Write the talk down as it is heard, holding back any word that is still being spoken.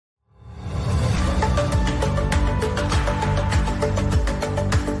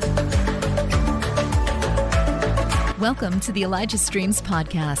Welcome to the Elijah Streams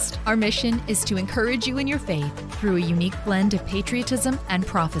podcast. Our mission is to encourage you in your faith through a unique blend of patriotism and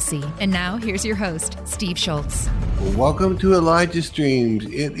prophecy. And now, here's your host, Steve Schultz. Welcome to Elijah Streams.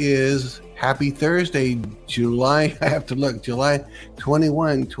 It is happy Thursday, July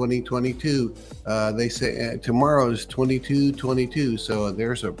 21, 2022. They say tomorrow is 22/22, so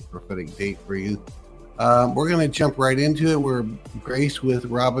there's a prophetic date for you. We're going to jump right into it. We're graced with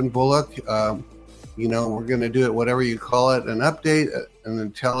Robin Bullock. We're going to do it, whatever you call it, an update, an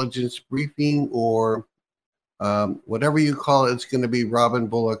intelligence briefing, or whatever you call it. It's going to be Robin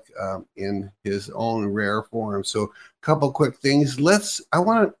Bullock in his own rare form. So a couple quick things. I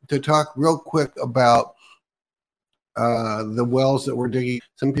want to talk real quick about the wells that we're digging.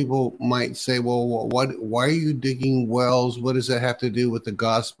 Some people might say, well, why are you digging wells? What does that have to do with the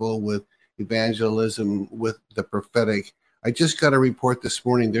gospel, with evangelism, with the prophetic? I just got a report this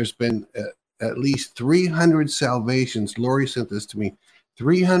morning. There's been at least 300 salvations. Lori sent this to me.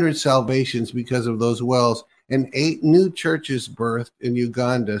 300 salvations because of those wells, and 8 new churches birthed in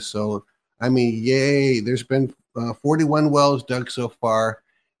Uganda. So, yay. There's been 41 wells dug so far,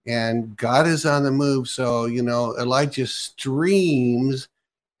 and God is on the move. So, Elijah Streams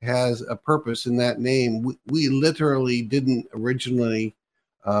has a purpose in that name. We literally didn't originally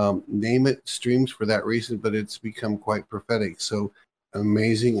name it Streams for that reason, but it's become quite prophetic. So,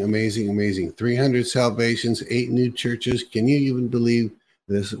 amazing, amazing, amazing. 300 salvations, 8 new churches. Can you even believe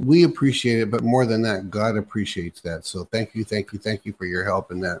this? We appreciate it, but more than that, God appreciates that. So thank you for your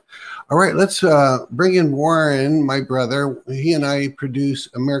help in that. All right, let's bring in Warren, my brother. He and I produce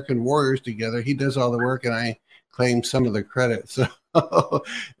American Warriors together. He does all the work, and I claim some of the credit. So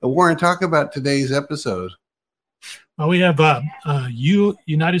Warren, talk about today's episode. Well, we have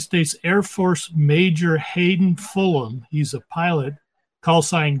United States Air Force Major Hayden Fulham. He's a pilot, call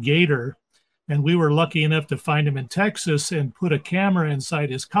sign Gator, and we were lucky enough to find him in Texas and put a camera inside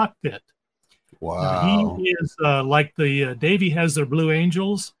his cockpit. Wow. He is like the Navy has their Blue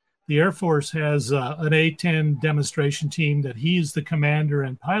Angels. The Air Force has an A-10 demonstration team that he's the commander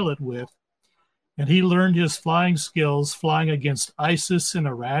and pilot with, and he learned his flying skills flying against ISIS in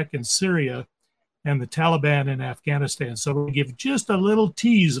Iraq and Syria and the Taliban in Afghanistan. So we'll give just a little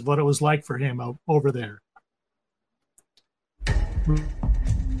tease of what it was like for him over there.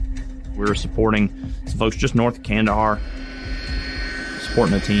 We're supporting some folks just north of Kandahar,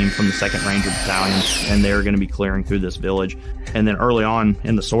 supporting a team from the 2nd Ranger Battalion, and they're going to be clearing through this village. And then early on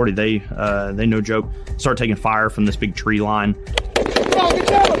in the sortie, they no joke, start taking fire from this big tree line. Good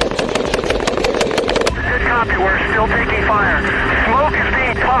copy, we're still taking fire. Smoke is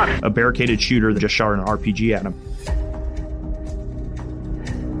being tossed. A barricaded shooter that just shot an RPG at him.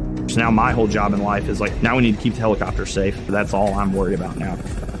 So now my whole job in life is now we need to keep the helicopter safe. That's all I'm worried about now.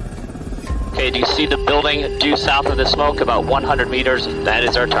 Okay, do you see the building due south of the smoke? About 100 meters. That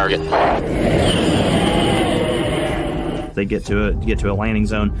is our target. They get to a landing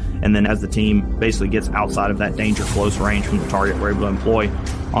zone, and then as the team basically gets outside of that danger close range from the target, we're able to employ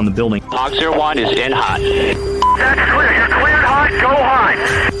on the building. Hawk 01 is in hot. That's clear. You're cleared hot. Go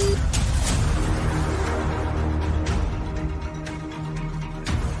high.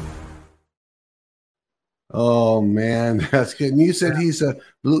 Oh, man, that's good. And you said he's a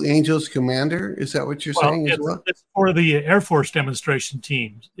Blue Angels commander? Is that what you're saying as well? It's for the Air Force demonstration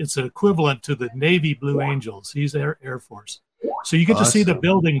team. It's equivalent to the Navy Blue Angels. He's Air Force. So you get to see the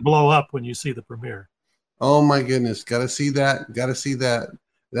building blow up when you see the premiere. Oh, my goodness. Got to see that.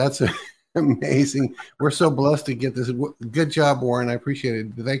 That's amazing. We're so blessed to get this. Good job, Warren. I appreciate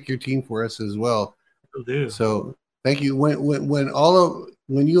it. Thank your team for us as well. Will do. So thank you.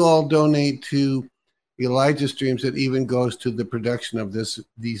 When you all donate to Elijah Streams, it even goes to the production of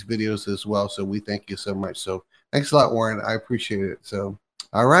these videos as well. So we thank you so much. So thanks a lot, Warren. I appreciate it. So,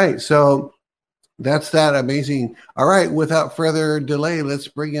 all right. So that's that. Amazing. All right. Without further delay, let's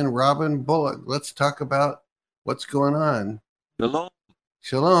bring in Robin Bullock. Let's talk about what's going on.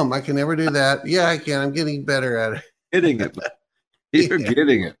 Shalom. I can never do that. Yeah, I can. I'm getting better at it. Getting it. You're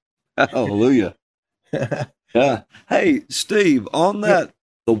getting it. Hallelujah. Yeah. Hey, Steve, on that,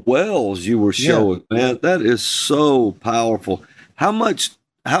 the wells you were showing, man, that is so powerful. How much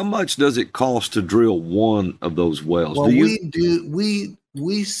does it cost to drill one of those wells? Well,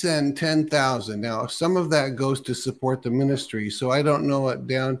 we send 10,000. Now, some of that goes to support the ministry, so I don't know it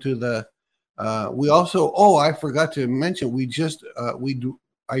down to the. We also, I forgot to mention,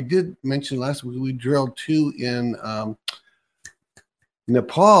 I did mention last week we drilled 2 in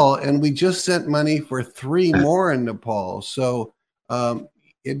Nepal, and we just sent money for 3 more in Nepal. So.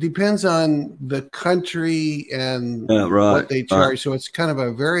 It depends on the country and what they charge. So it's kind of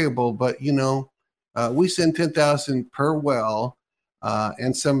a variable, but we send 10,000 per well,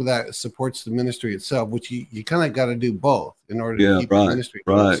 and some of that supports the ministry itself, which you kind of got to do both in order to keep the ministry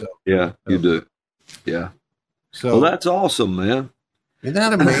going. Right. Yeah, you do. Yeah. So well, that's awesome, man. Isn't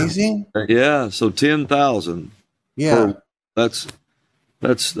that amazing? Yeah. So 10,000. Yeah. That's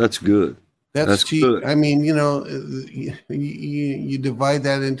good. That's cheap. Good. I mean, you divide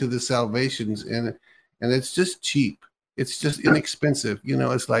that into the salvations, and it's just cheap. It's just inexpensive.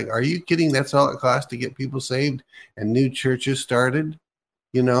 It's like, are you kidding? That's all it costs to get people saved and new churches started.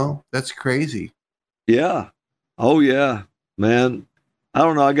 That's crazy. Yeah. Oh yeah, man. I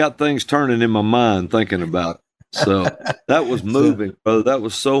don't know. I got things turning in my mind thinking about it. So that was moving, brother. That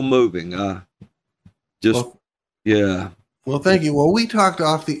was so moving. Yeah. Well, thank you. Well, we talked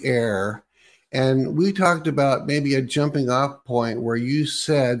off the air, and we talked about maybe a jumping off point where you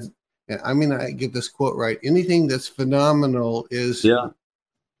said, I get this quote right, anything that's phenomenal is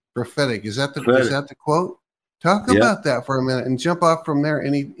prophetic. Is that the quote? Talk about that for a minute and jump off from there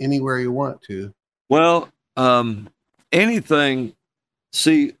anywhere you want to. Well, anything.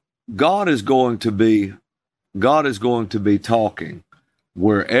 See, God is going to be talking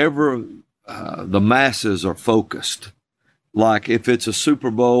wherever the masses are focused. Like if it's a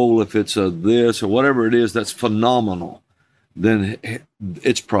Super Bowl, if it's a this or whatever it is that's phenomenal, then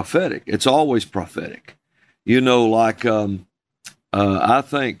it's prophetic. It's always prophetic. I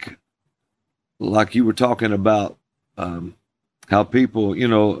think, like you were talking about, how people,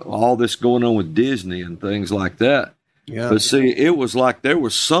 all this going on with Disney and things like that. Yeah. But see, it was like there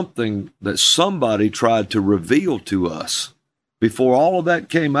was something that somebody tried to reveal to us before all of that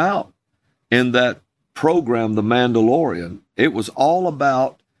came out in that program, The Mandalorian. It was all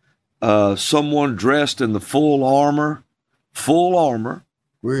about someone dressed in the full armor,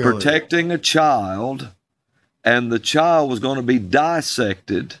 really? Protecting a child, and the child was going to be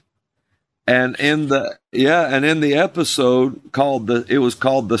dissected. And in the episode it was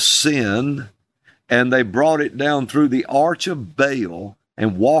called The Sin, and they brought it down through the Arch of Baal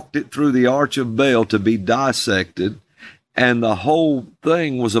and walked it through the Arch of Baal to be dissected. And the whole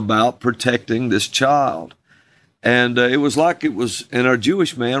thing was about protecting this child. And and our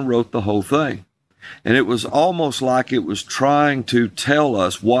Jewish man wrote the whole thing. And it was almost like it was trying to tell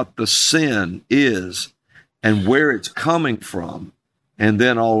us what the sin is and where it's coming from. And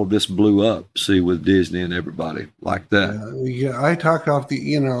then all of this blew up, with Disney and everybody like that. Yeah, I talked off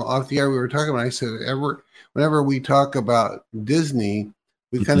the air. We were talking about. I said, whenever we talk about Disney,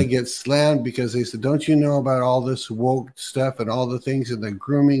 we kind of get slammed because they said, "Don't you know about all this woke stuff and all the things in the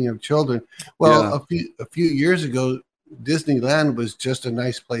grooming of children?" Well, a few years ago, Disneyland was just a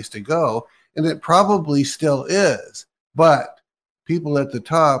nice place to go, and it probably still is. But people at the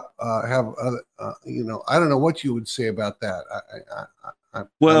top have other, I don't know what you would say about that.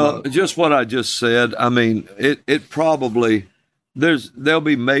 Just what I just said. I mean, it probably there'll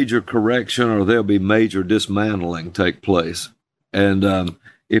be major correction or there'll be major dismantling take place, and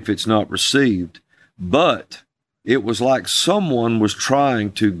if it's not received, but it was like someone was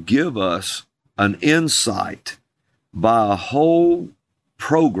trying to give us an insight by a whole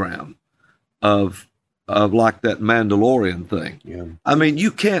program of like that Mandalorian thing. Yeah. I mean,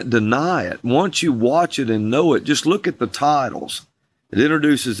 you can't deny it. Once you watch it and know it, just look at the titles. It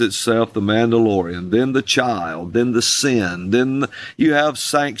introduces itself, the Mandalorian, then the child, then the sin, then you have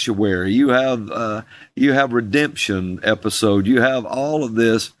sanctuary, you have redemption episode, you have all of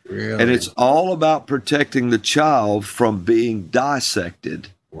this, really? And it's all about protecting the child from being dissected.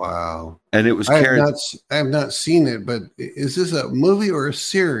 Wow. And it was I have not seen it, but is this a movie or a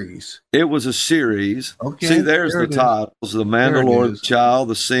series? It was a series. Okay. See, there's the titles: The Mandalorian, the Child,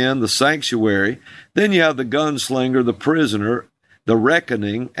 the Sin, the Sanctuary. Then you have the Gunslinger, the Prisoner, the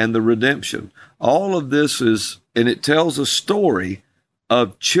Reckoning, and the Redemption. All of this and it tells a story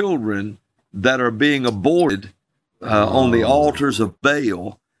of children that are being aborted on the altars of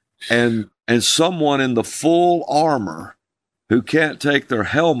Baal, and someone in the full armor who can't take their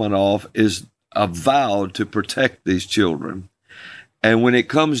helmet off is vowed to protect these children. And when it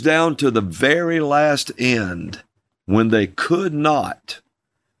comes down to the very last end, when they could not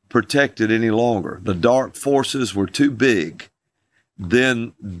protect it any longer, the dark forces were too big,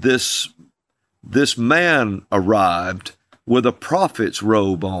 then this man arrived with a prophet's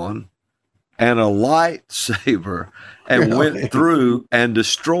robe on and a lightsaber and went through and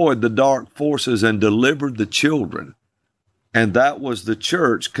destroyed the dark forces and delivered the children. And that was the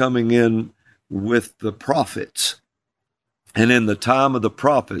church coming in with the prophets. And in the time of the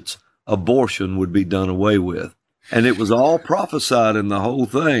prophets, abortion would be done away with. And it was all prophesied in the whole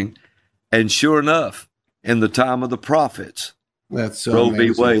thing. And sure enough, in the time of the prophets, That's so Roe v.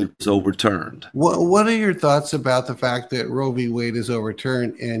 amazing. Wade was overturned. What are your thoughts about the fact that Roe v. Wade is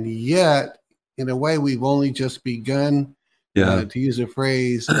overturned, and yet, in a way, we've only just begun to use a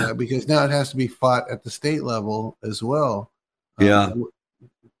phrase because now it has to be fought at the state level as well. Go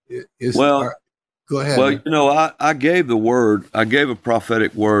ahead. Well, you know, I gave the word. I gave a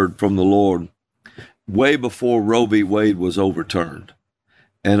prophetic word from the Lord way before Roe v. Wade was overturned,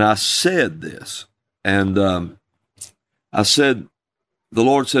 and I said this, and I said, the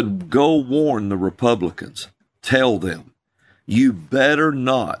Lord said, go warn the Republicans. Tell them, you better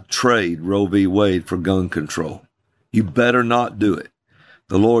not trade Roe v. Wade for gun control. You better not do it.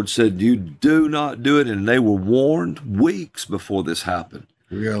 The Lord said, you do not do it. And they were warned weeks before this happened.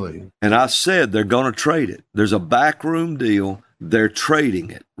 Really? And I said, they're going to trade it. There's a backroom deal. They're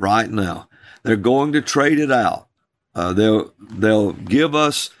trading it right now. They're going to trade it out. They'll give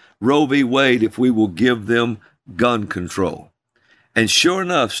us Roe v. Wade if we will give them gun control. And sure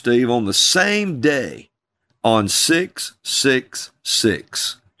enough, Steve, on the same day, on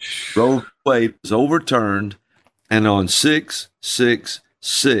 6/6/6, Roe v. Wade was overturned, and on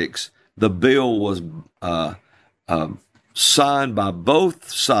 6/6/6, the bill was signed by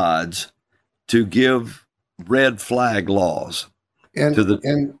both sides to give red flag laws.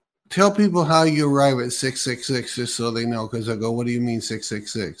 And tell people how you arrive at 6/6/6, just so they know, because I go, what do you mean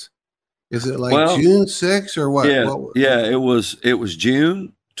 6/6/6? Is it like June 6th or what? It was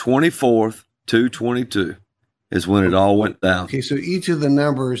June 24th, 2/22 is when it all went down. Okay, so each of the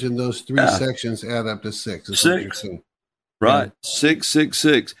numbers in those three sections add up to 6. Is what you're saying. Right,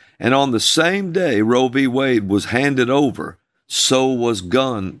 6/6/6. And on the same day Roe v. Wade was handed over, so was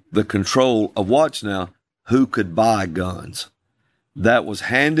the control of, watch now, who could buy guns. That was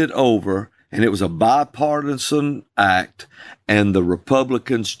handed over, and it was a bipartisan act, and the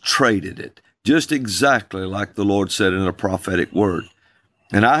Republicans traded it, just exactly like the Lord said in a prophetic word.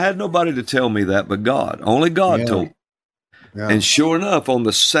 And I had nobody to tell me that but God. Only God told me. Yeah. And sure enough, on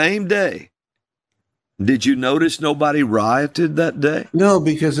the same day, did you notice nobody rioted that day? No,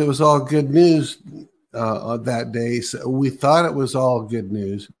 because it was all good news that day. So we thought it was all good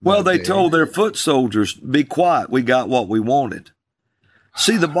news. Well, they told their foot soldiers, be quiet, we got what we wanted.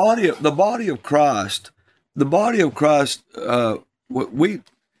 See, the body of Christ, we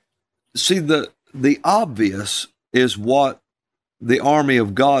see the obvious is what the army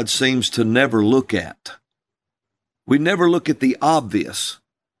of God seems to never look at. We never look at the obvious.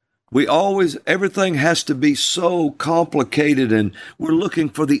 Everything has to be so complicated, and we're looking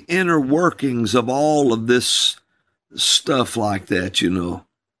for the inner workings of all of this stuff like that, you know.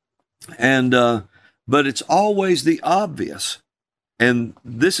 And, but it's always the obvious. And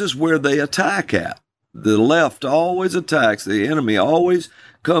this is where they attack at. The left always attacks. The enemy always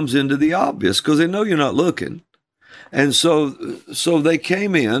comes into the obvious because they know you're not looking. And so they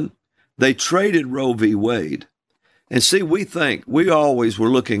came in, they traded Roe v. Wade. And see, we always were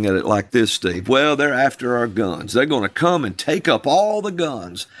looking at it like this, Steve. Well, they're after our guns. They're going to come and take up all the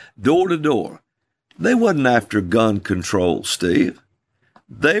guns, door to door. They wasn't after gun control, Steve.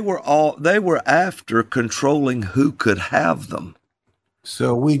 They were after controlling who could have them.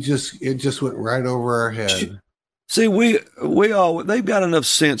 So it just went right over our head. See, they've got enough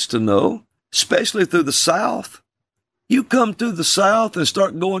sense to know, especially through the South. You come through the South and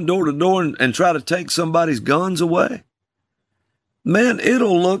start going door to door and try to take somebody's guns away. Man,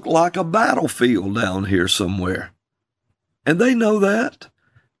 it'll look like a battlefield down here somewhere. And they know that.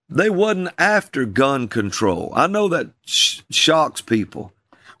 They wasn't after gun control. I know that shocks people.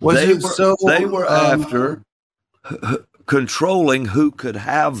 They were after controlling who could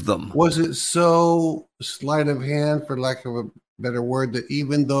have them. Was it so sleight of hand, for lack of a better word, that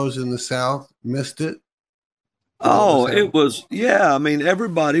even those in the South missed it? It was, I mean,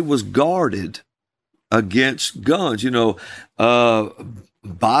 everybody was guarded against guns, you know,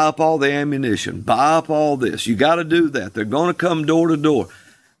 buy up all the ammunition, buy up all this. You got to do that. They're going to come door to door.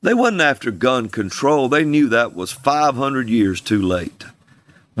 They wasn't after gun control. They knew that was 500 years too late.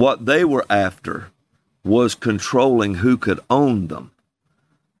 What they were after was controlling who could own them.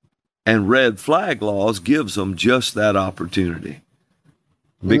 And red flag laws gives them just that opportunity.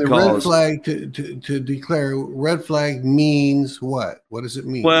 Because the red flag, to declare, red flag means what? What does it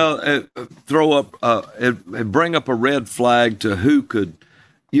mean? Well, bring up a red flag to who could,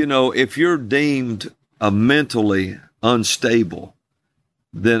 you know, if you're deemed mentally unstable,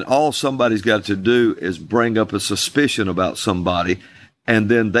 then all somebody's got to do is bring up a suspicion about somebody, and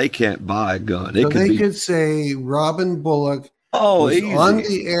then they can't buy a gun. So they could say Robin Bullock was on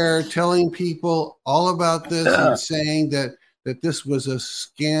the air telling people all about this and saying that that this was a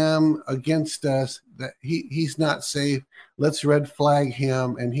scam against us, that he's not safe. Let's red flag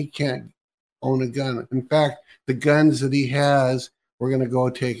him, and he can't own a gun. In fact, the guns that he has, we're going to go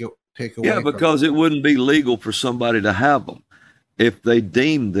take away. Yeah, because it wouldn't be legal for somebody to have them if they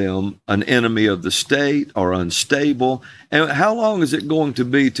deemed them an enemy of the state or unstable. And how long is it going to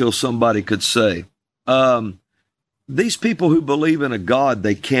be till somebody could say, these people who believe in a God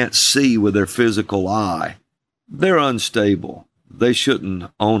they can't see with their physical eye, they're unstable. They shouldn't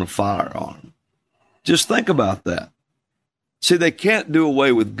own a firearm. Just think about that. See, they can't do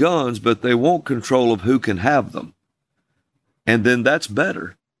away with guns, but they want control of who can have them. And then that's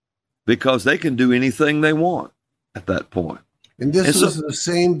better because they can do anything they want at that point. And this was the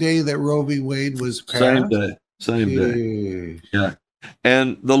same day that Roe v. Wade was passed? Same day. Yeah.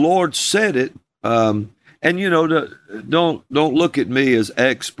 And the Lord said it. And, don't look at me as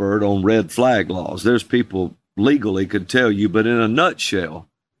expert on red flag laws. There's people legally could tell you, but in a nutshell,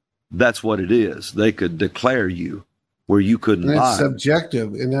 that's what it is. They could declare you where you couldn't buy. It's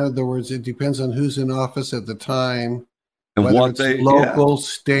subjective. In other words, it depends on who's in office at the time. And whether what it's they local,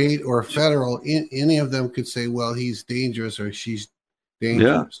 state, or federal, any of them could say, well, he's dangerous or she's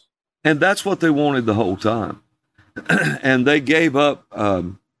dangerous. Yeah. And that's what they wanted the whole time. And they gave up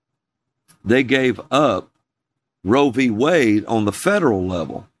Roe v. Wade on the federal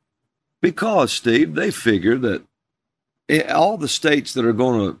level because, Steve, they figure that all the states that are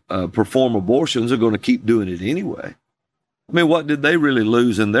going to perform abortions are going to keep doing it anyway. I mean, what did they really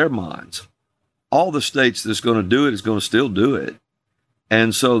lose in their minds? All the states that's going to do it is going to still do it.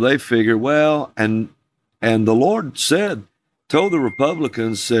 And so they figure, well, and the Lord told the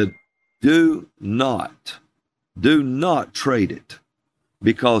Republicans, said, do not trade it.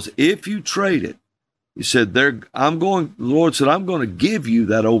 Because if you trade it, he said, the Lord said, I'm going to give you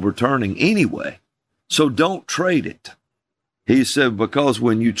that overturning anyway. So don't trade it. He said, because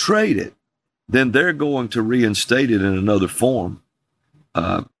when you trade it, then they're going to reinstate it in another form,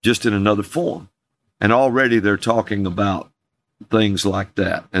 just in another form. And already they're talking about things like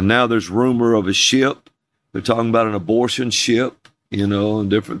that. And now there's rumor of a ship. They're talking about an abortion ship, and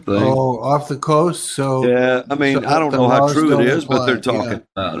different things. Oh, off the coast? So yeah, I mean, I don't know how true it is, but they're talking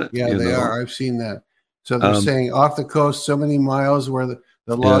about it. Yeah, they are. I've seen that. So they're saying off the coast, so many miles where the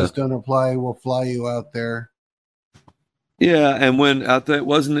laws don't apply, we'll fly you out there. Yeah, and when I think,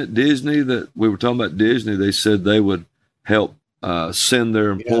 wasn't it Disney that we were talking about Disney, they said they would help send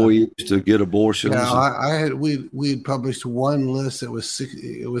their employees to get abortions. Yeah, we had published one list that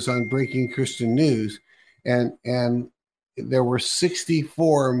was on Breaking Christian News, and there were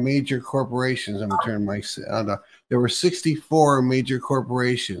 64 major corporations. I'm going to turn my sound off. There were 64 major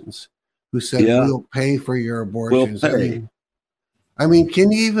corporations who said, we'll pay for your abortions. We'll pay. I mean,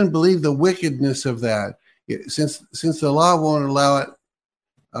 can you even believe the wickedness of that? Since the law won't allow it,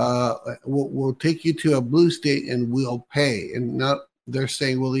 we'll take you to a blue state and we'll pay. And not they're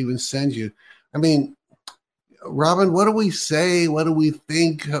saying we'll even send you. I mean, Robin, what do we say? What do we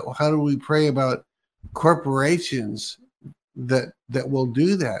think? How do we pray about corporations that will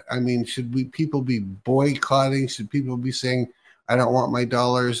do that? I mean, should people be boycotting? Should people be saying, I don't want my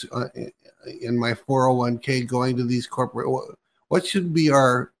dollars in my 401k going to these corporate? What should be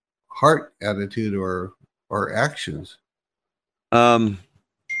our heart attitude or actions? Well,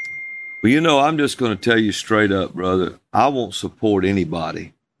 I'm just going to tell you straight up, brother. I won't support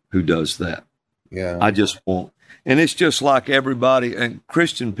anybody who does that. Yeah, I just won't. And it's just like everybody and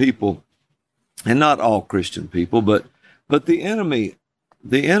Christian people, and not all Christian people, but the enemy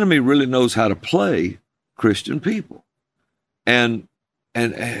really knows how to play Christian people, and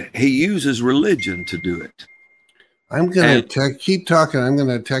he uses religion to do it. I'm going to keep talking. I'm going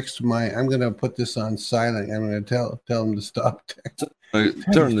to text I'm going to put this on silent. I'm going to tell him to stop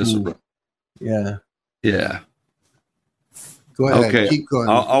texting. Turn this around. Yeah. Yeah. Go ahead. Okay. Keep going.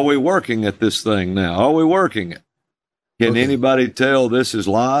 Are we working at this thing now? Are we working it? Can anybody tell this is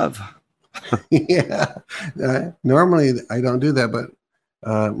live? Yeah. Normally I don't do that, but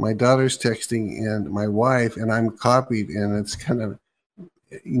my daughter's texting and my wife, and I'm copied, and it's kind of,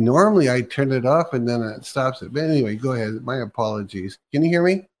 normally I turn it off and then it stops it. But anyway, go ahead. My apologies. Can you hear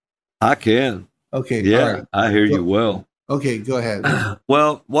me? I can. Okay. Yeah, all right. I hear you well. Okay, go ahead.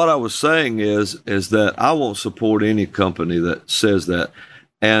 Well, what I was saying is that I won't support any company that says that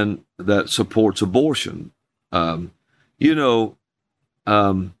and that supports abortion. That's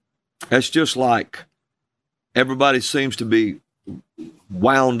just like everybody seems to be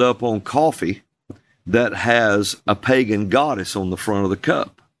wound up on coffee that has a pagan goddess on the front of the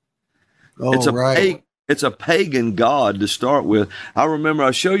cup. Oh, it's a pagan god to start with. I remember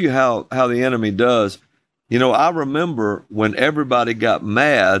I show you how the enemy does. You know, I remember when everybody got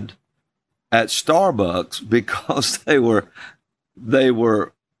mad at Starbucks because they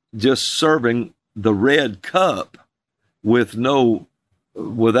were just serving the red cup without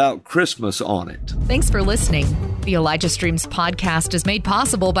Christmas on it. Thanks for listening. The Elijah Streams podcast is made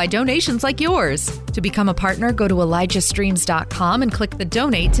possible by donations like yours. To become a partner, go to ElijahStreams.com and click the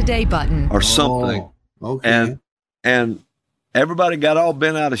Donate Today button. Or something. Oh, okay. And everybody got all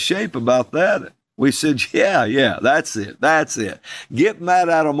bent out of shape about that. We said, yeah, that's it. Get mad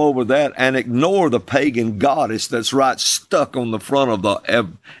at them over that and ignore the pagan goddess that's right stuck on the front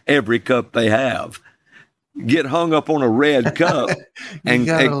of every cup they have. Get hung up on a red cup and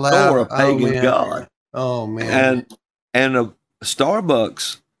ignore a pagan god. Oh, man. And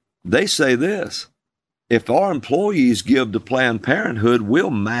Starbucks, they say this: if our employees give to Planned Parenthood, we'll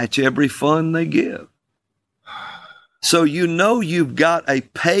match every fund they give. So you've got a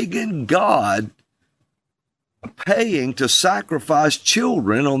pagan god paying to sacrifice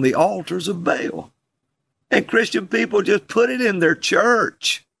children on the altars of Baal. And Christian people just put it in their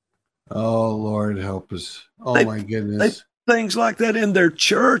church. Oh, Lord, help us. Oh, my goodness. They things like that in their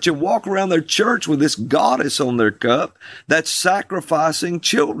church and walk around their church with this goddess on their cup that's sacrificing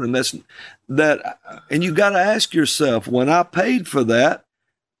children. And you got to ask yourself, when I paid for that,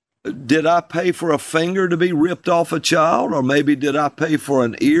 did I pay for a finger to be ripped off a child? Or maybe did I pay for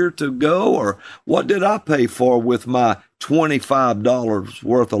an ear to go? Or what did I pay for with my $25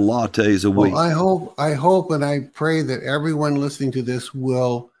 worth of lattes a week? Well, I hope and I pray that everyone listening to this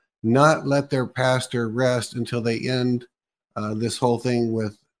will not let their pastor rest until they end this whole thing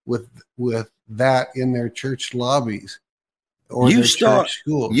with that in their church lobbies or church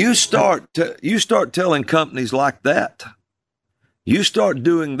schools. You start telling companies like that. You start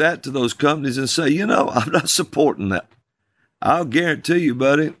doing that to those companies and say, I'm not supporting that. I'll guarantee you,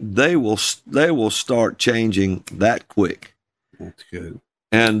 buddy, they will start changing that quick. That's good.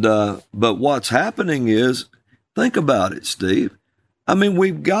 And but what's happening is, think about it, Steve. I mean,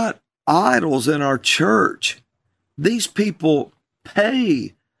 we've got idols in our church. These people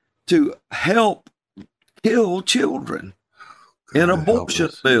pay to help kill children in abortion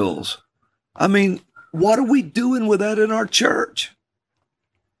bills. I mean, what are we doing with that in our church?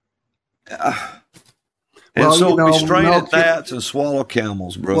 We strain at gnats and swallow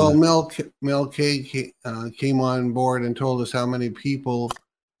camels, bro. Well, Mel K came on board and told us how many people,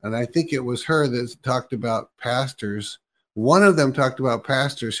 and I think it was her that talked about pastors. One of them talked about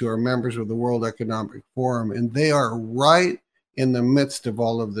pastors who are members of the World Economic Forum, and they are right in the midst of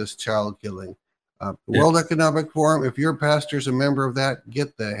all of this child killing. The World Economic Forum, if your pastor's a member of that,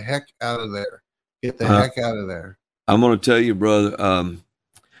 get the heck out of there. Get the heck out of there. I'm going to tell you, brother, the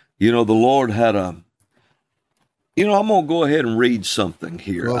Lord had I'm going to go ahead and read something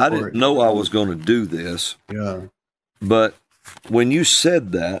here. I didn't know I was going to do this. Yeah. But when you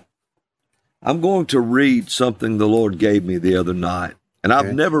said that, I'm going to read something the Lord gave me the other night. And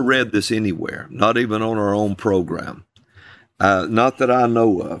I've never read this anywhere, not even on our own program. Not that I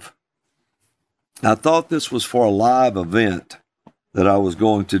know of. I thought this was for a live event that I was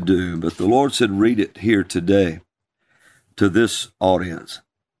going to do, but the Lord said, read it here today to this audience.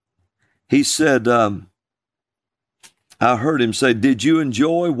 He said, I heard him say, did you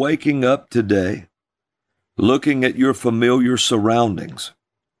enjoy waking up today, looking at your familiar surroundings?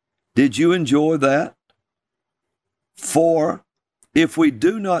 Did you enjoy that? For if we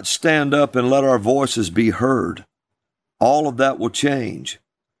do not stand up and let our voices be heard, all of that will change.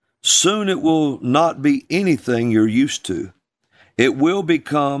 Soon it will not be anything you're used to. It will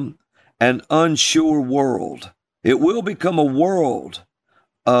become an unsure world. It will become a world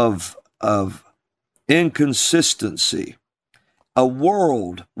of inconsistency, a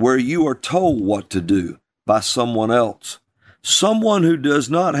world where you are told what to do by someone else, someone who does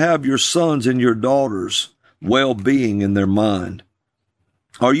not have your sons and your daughters' well-being in their mind.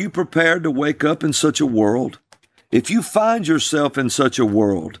 Are you prepared to wake up in such a world? If you find yourself in such a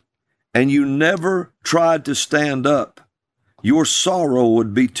world and you never tried to stand up, your sorrow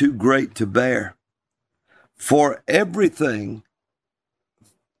would be too great to bear. For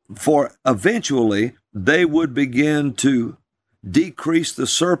eventually they would begin to decrease the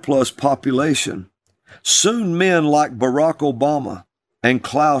surplus population. Soon men like Barack Obama and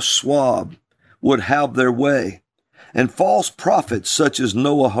Klaus Schwab would have their way, and false prophets such as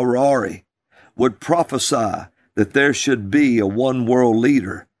Noah Harari would prophesy that there should be a one world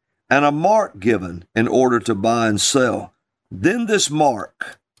leader and a mark given in order to buy and sell. Then this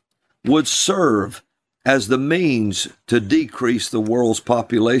mark would serve as the means to decrease the world's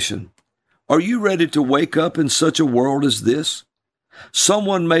population. Are you ready to wake up in such a world as this?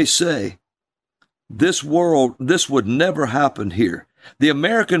 Someone may say, this would never happen here. The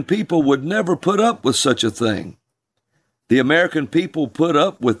American people would never put up with such a thing. The American people put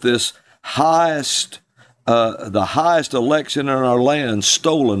up with this the highest election in our land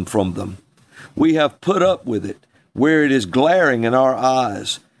stolen from them. We have put up with it where it is glaring in our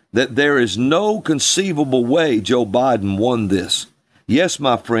eyes that there is no conceivable way Joe Biden won this. Yes,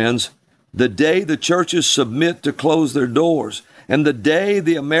 my friends, the day the churches submit to close their doors, and the day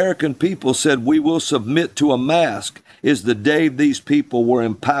the American people said we will submit to a mask, is the day these people were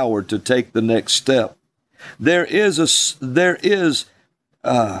empowered to take the next step. There is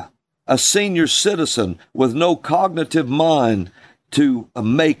a senior citizen with no cognitive mind to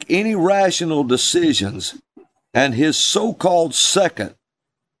make any rational decisions, and his so-called second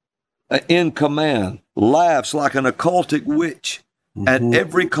in command laughs like an occultic witch at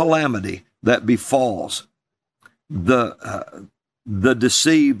every calamity that befalls the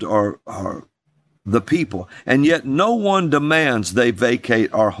deceived or the people. And yet no one demands they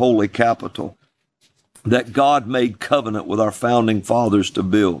vacate our holy capital that God made covenant with our founding fathers to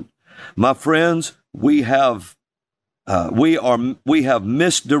build. My friends, we have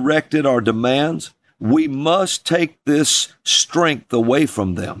misdirected our demands. We must take this strength away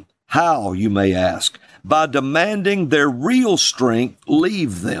from them. How, you may ask? By demanding their real strength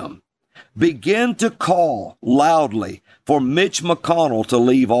leave them. Begin to call loudly for Mitch McConnell to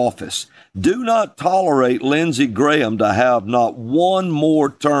leave office. Do not tolerate Lindsey Graham to have not one more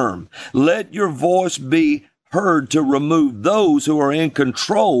term. Let your voice be heard to remove those who are in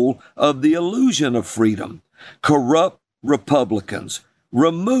control of the illusion of freedom. Corrupt Republicans.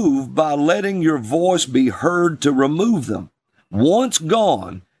 Remove by letting your voice be heard to remove them. Once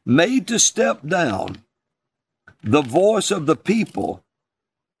gone, made to step down, the voice of the people,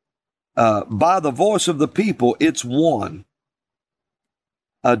 by the voice of the people, it's won.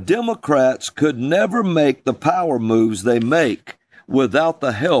 Democrats could never make the power moves they make without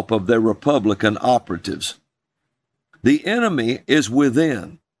the help of their Republican operatives. The enemy is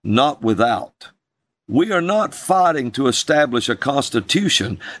within, not without. We are not fighting to establish a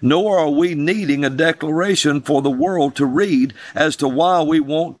constitution, nor are we needing a declaration for the world to read as to why we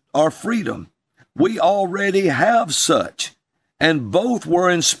want our freedom. We already have such, and both were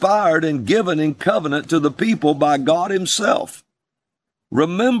inspired and given in covenant to the people by God himself.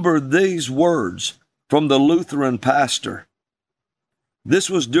 Remember these words from the Lutheran pastor. This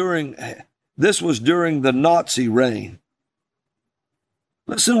was during the Nazi reign.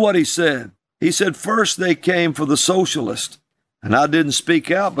 Listen what he said. He said, first they came for the socialist, and I didn't speak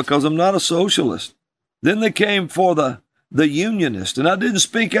out because I'm not a socialist. Then they came for the unionist, and I didn't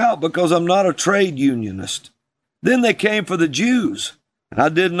speak out because I'm not a trade unionist. Then they came for the Jews, and I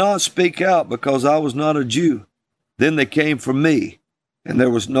did not speak out because I was not a Jew. Then they came for me, and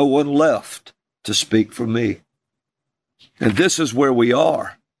there was no one left to speak for me. And this is where we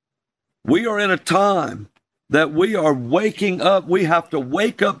are. We are in a time that we are waking up. We have to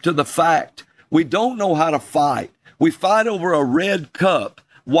wake up to the fact we don't know how to fight. We fight over a red cup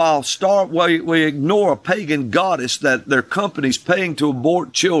while we ignore a pagan goddess that their company's paying to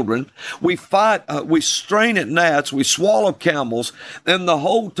abort children. We fight, we strain at gnats, we swallow camels, and the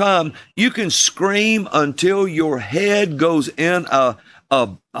whole time you can scream until your head goes in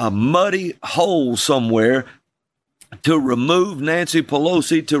a muddy hole somewhere to remove Nancy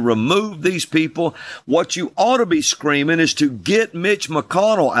Pelosi, to remove these people. What you ought to be screaming is to get Mitch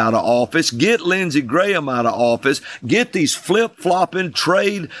McConnell out of office, get Lindsey Graham out of office, get these flip-flopping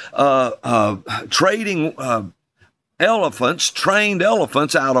trading trained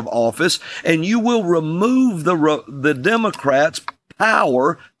elephants out of office, and you will remove the Democrats'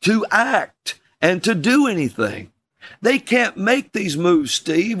 power to act and to do anything. They can't make these moves,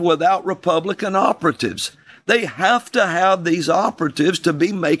 Steve, without Republican operatives. They have to have these operatives to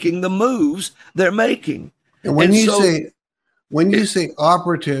be making the moves they're making. And when you say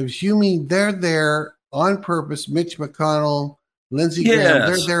operatives, you mean they're there on purpose. Mitch McConnell, Lindsey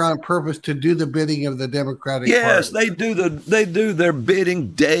Graham, they're there on purpose to do the bidding of the Democratic Party. Yes, they do their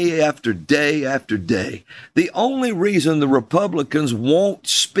bidding day after day after day. The only reason the Republicans won't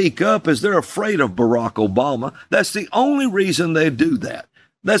speak up is they're afraid of Barack Obama. That's the only reason they do that.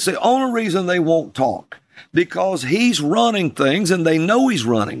 That's the only reason they won't talk. Because he's running things and they know he's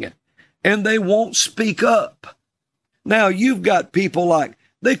running it, and they won't speak up. Now, you've got people like,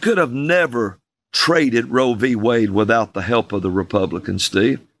 they could have never traded Roe v. Wade without the help of the Republicans,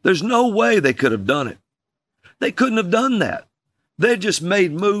 Steve. There's no way they could have done it. They couldn't have done that. They just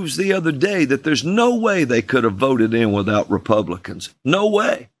made moves the other day that there's no way they could have voted in without Republicans. No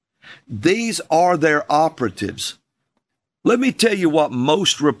way. These are their operatives. Let me tell you what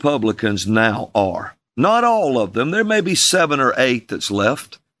most Republicans now are. Not all of them. There may be 7 or 8 that's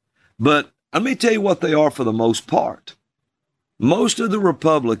left. But let me tell you what they are for the most part. Most of the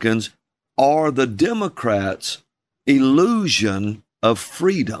Republicans are the Democrats' illusion of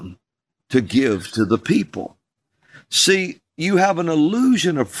freedom to give to the people. See, you have an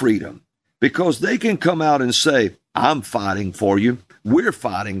illusion of freedom because they can come out and say, I'm fighting for you. We're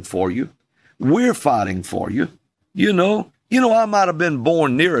fighting for you. We're fighting for you. You know, I might have been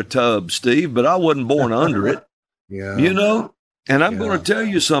born near a tub, Steve, but I wasn't born under it. Yeah. You know, and I'm going to tell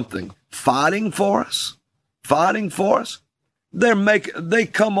you something. Fighting for us. They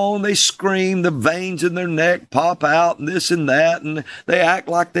come on, they scream, the veins in their neck pop out and this and that, and they act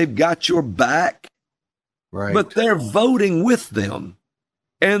like they've got your back. Right. But they're voting with them,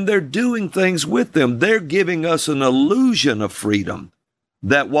 and they're doing things with them. They're giving us an illusion of freedom,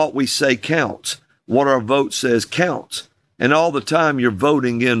 that what we say counts, what our vote says counts. And all the time you're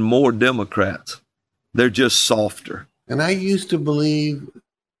voting in more Democrats. They're just softer. And I used to believe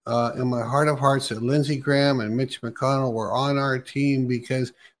in my heart of hearts that Lindsey Graham and Mitch McConnell were on our team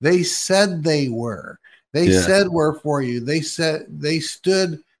because they said they were. They said we're for you. They said they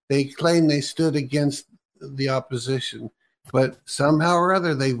claimed they stood against the opposition. But somehow or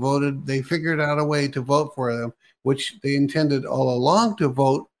other they figured out a way to vote for them, which they intended all along to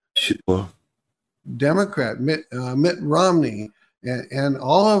vote Democrat, Mitt Romney, and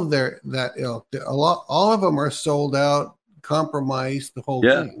all of that ilk. All of them are sold out, compromised, the whole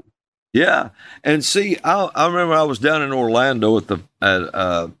thing. Yeah. And see, I remember I was down in Orlando at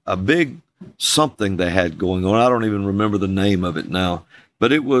a big something they had going on. I don't even remember the name of it now,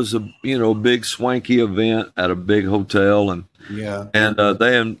 but it was a big swanky event at a big hotel, and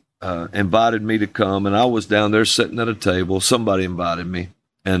they invited me to come, and I was down there sitting at a table. Somebody invited me,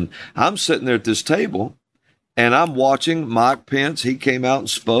 and I'm sitting there at this table, and I'm watching Mike Pence. He came out and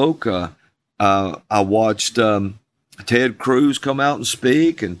spoke. I watched Ted Cruz come out and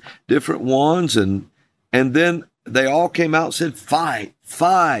speak, and different ones, and then they all came out and said, fight,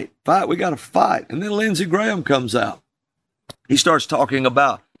 we got to fight. And then Lindsey Graham comes out. He starts talking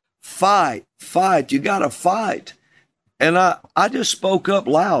about fight, you got to fight. And I just spoke up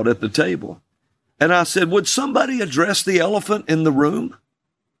loud at the table, and I said, would somebody address the elephant in the room?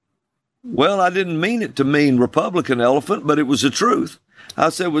 Well, I didn't mean it to mean Republican elephant, but it was the truth. I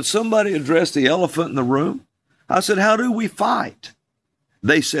said, would somebody address the elephant in the room? I said, how do we fight?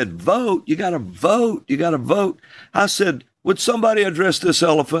 They said, vote. You got to vote. You got to vote. I said, would somebody address this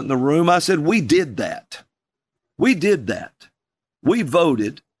elephant in the room? I said, we did that. We did that. We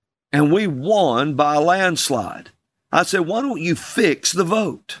voted, and we won by a landslide. I said, why don't you fix the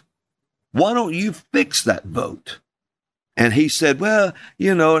vote? Why don't you fix that vote? And he said, well,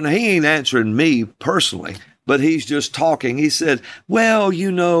 and he ain't answering me personally, but he's just talking. He said, well,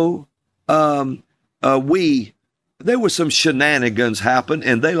 there was some shenanigans happen,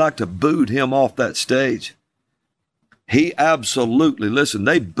 and they like to booed him off that stage. He absolutely, listen,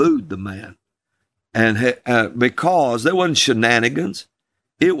 they booed the man. And because there wasn't shenanigans,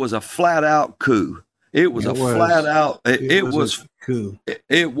 it was a flat out coup. It was flat out coup.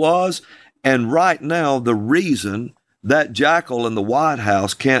 It was. And right now, the reason that jackal in the White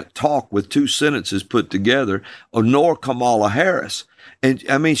House can't talk with 2 sentences put together, nor Kamala Harris. And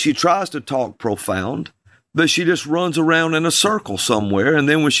I mean, she tries to talk profound, but she just runs around in a circle somewhere. And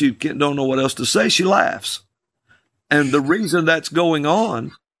then when she don't know what else to say, she laughs. And the reason that's going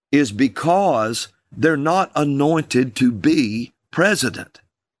on is because they're not anointed to be president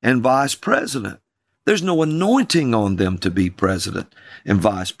and vice president. There's no anointing on them to be president and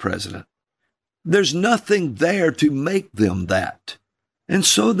vice president. There's nothing there to make them that. And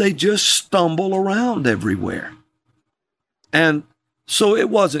so they just stumble around everywhere. And so it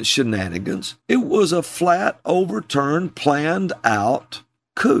wasn't shenanigans. It was a flat, overturned, planned out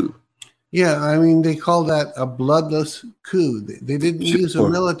coup. Yeah, I mean, they call that a bloodless coup. They didn't use a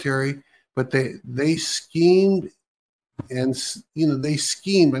military, but they schemed, and they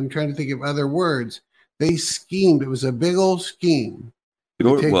schemed. I'm trying to think of other words. They schemed. It was a big old scheme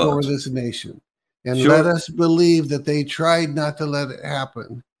to take over this nation, and let us believe that they tried not to let it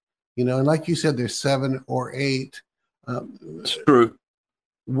happen. And like you said, there's 7 or 8. It's true.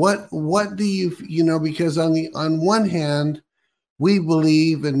 What do you because on one hand, we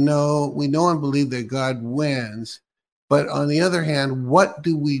believe and know and believe that God wins, but on the other hand, what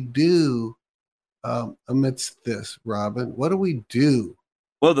do we do amidst this, Robin? What do we do?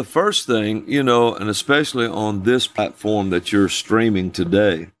 Well, the first thing, and especially on this platform that you're streaming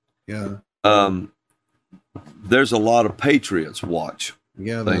today, there's a lot of Patriots watch.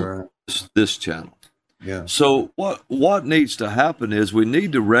 Yeah, there are. This channel. Yeah. So what needs to happen is we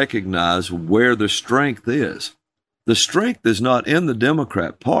need to recognize where the strength is. The strength is not in the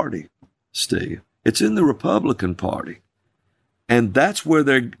Democrat Party, Steve. It's in the Republican Party. And that's where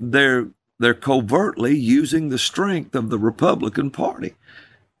they're covertly using the strength of the Republican Party.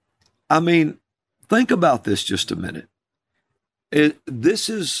 I mean, think about this just a minute. This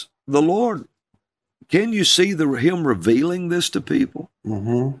is the Lord. Can you see him revealing this to people?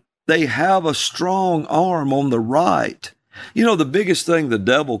 Mm-hmm. They have a strong arm on the right. You know, the biggest thing the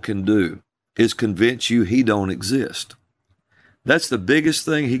devil can do is convince you he don't exist. That's the biggest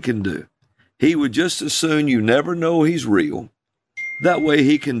thing he can do. He would just as soon you never know he's real. That way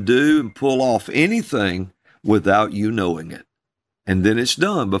he can do and pull off anything without you knowing it. And then it's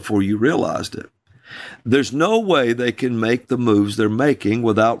done before you realized it. There's no way they can make the moves they're making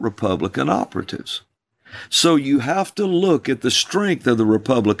without Republican operatives. So you have to look at the strength of the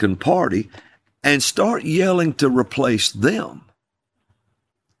Republican Party and start yelling to replace them.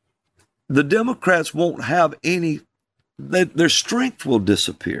 The Democrats won't have any, their strength will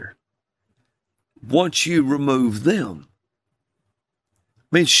disappear once you remove them.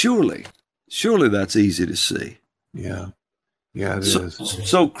 I mean, surely that's easy to see. Yeah. Yeah, it is.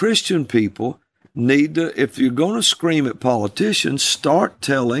 So Christian people need to, if you're going to scream at politicians, start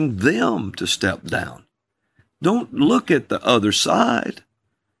telling them to step down. Don't look at the other side.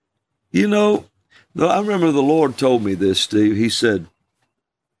 You know, I remember the Lord told me this, Steve. He said,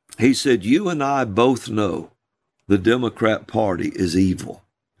 you and I both know the Democrat Party is evil.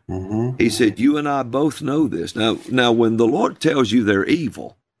 Mm-hmm. He said, you and I both know this. Now, when the Lord tells you they're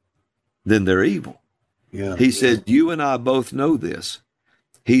evil, then they're evil. Yeah. He said, you and I both know this.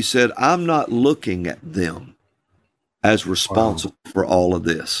 He said, I'm not looking at them as responsible for all of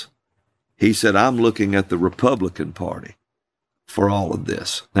this. He said, I'm looking at the Republican Party for all of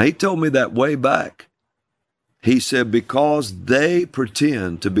this. Now, he told me that way back. He said, because they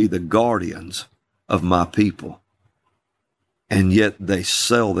pretend to be the guardians of my people, and yet they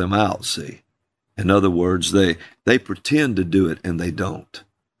sell them out, see? In other words, they pretend to do it and they don't.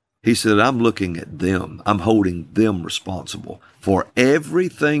 He said, I'm looking at them. I'm holding them responsible for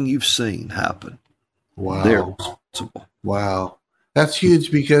everything you've seen happen. Wow. They're responsible. Wow. That's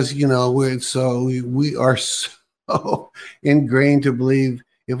huge because, you know, we are so ingrained to believe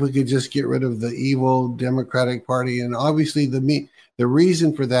if we could just get rid of the evil Democratic Party. And obviously the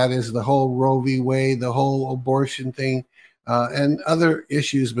reason for that is the whole Roe v. Wade, the whole abortion thing, and other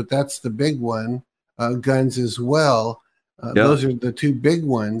issues, but that's the big one, guns as well. Those are the two big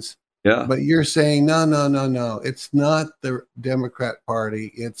ones. Yeah. But you're saying, no. It's not the Democrat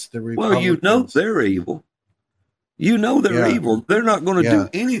Party. It's the Republicans. Well, you know they're evil. You know they're evil. They're not going to do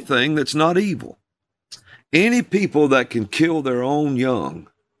anything that's not evil. Any people that can kill their own young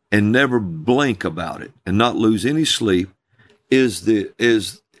and never blink about it and not lose any sleep is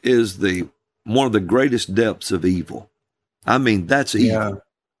the one of the greatest depths of evil. I mean, that's evil.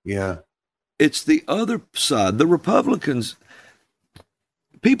 Yeah. It's the other side. The Republicans,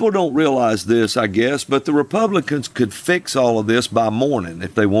 people don't realize this, I guess, but the Republicans could fix all of this by morning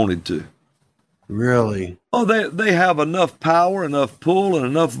if they wanted to. Really? Oh, they have enough power, enough pull, and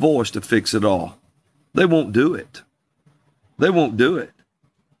enough voice to fix it all. They won't do it. They won't do it.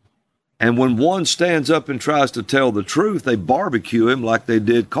 And when one stands up and tries to tell the truth, they barbecue him like they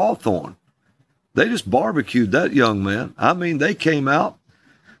did Cawthorn. They just barbecued that young man. I mean, they came out.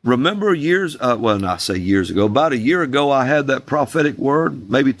 Remember not say years ago, about a year ago, I had that prophetic word,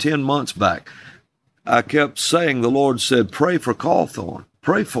 maybe 10 months back. I kept saying, the Lord said, pray for Cawthorn.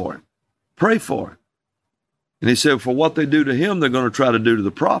 Pray for him. Pray for him. And he said, for what they do to him, they're going to try to do to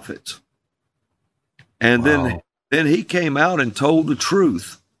the prophets. And then he came out and told the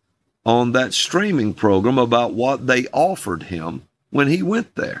truth on that streaming program about what they offered him when he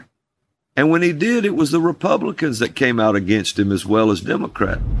went there. And when he did, it was the Republicans that came out against him as well as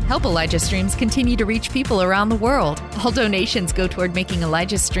Democrats. Help Elijah Streams continue to reach people around the world. All donations go toward making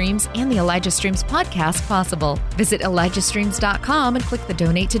Elijah Streams and the Elijah Streams podcast possible. Visit ElijahStreams.com and click the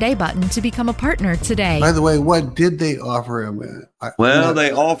Donate Today button to become a partner today. By the way, what did they offer him?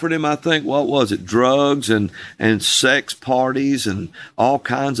 They offered him, I think, what was it? Drugs and sex parties and all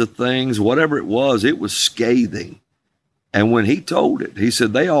kinds of things. Whatever it was scathing. And when he told it, he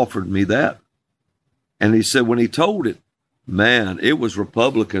said, they offered me that. And he said, when he told it, man, it was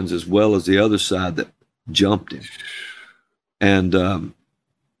Republicans as well as the other side that jumped him. And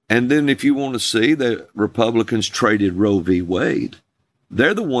then if you want to see that Republicans traded Roe v. Wade,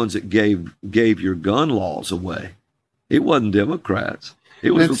 they're the ones that gave your gun laws away. It wasn't Democrats.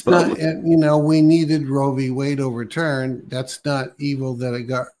 It was Republicans. We needed Roe v. Wade overturned. That's not evil that it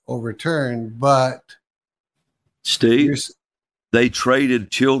got overturned, but Steve, they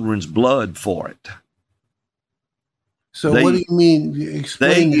traded children's blood for it. So what do you mean?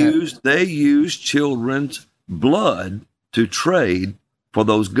 Explain They used children's blood to trade for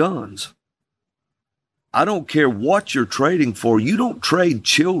those guns. I don't care what you're trading for. You don't trade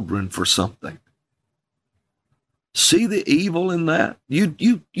children for something. See the evil in that?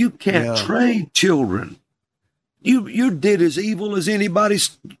 You can't trade children. You did as evil as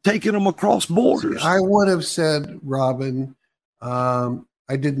anybody's taking them across borders. I would have said, Robin, I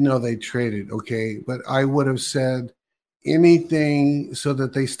didn't know they traded, okay, but I would have said anything so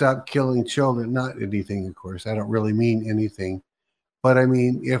that they stop killing children. Not anything, of course. I don't really mean anything. But I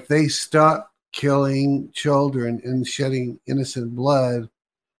mean, if they stop killing children and shedding innocent blood,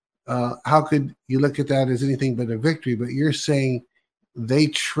 how could you look at that as anything but a victory? But you're saying they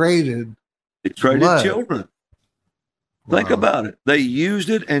traded blood. Children. Think about it. They used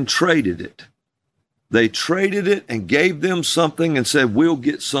it and traded it. They traded it and gave them something and said, we'll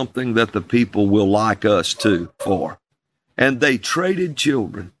get something that the people will like us too for. And they traded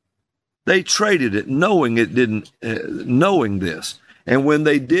children. They traded it knowing this. And when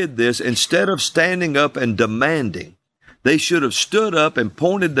they did this, instead of standing up and demanding, they should have stood up and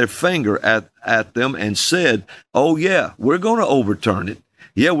pointed their finger at them and said, oh, yeah, we're going to overturn it.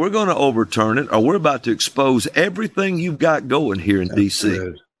 Yeah, we're going to overturn it, or we're about to expose everything you've got going here in D.C.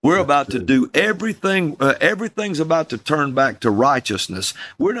 Good. We're about to do everything. Everything's about to turn back to righteousness.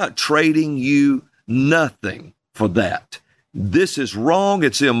 We're not trading you nothing for that. This is wrong.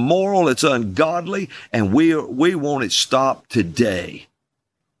 It's immoral. It's ungodly. And we want it stopped today.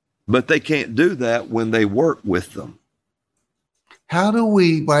 But they can't do that when they work with them. How do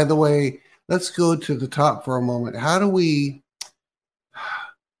we, by the way, let's go to the top for a moment. How do we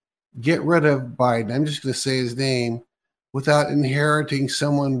get rid of Biden? I'm just going to say his name without inheriting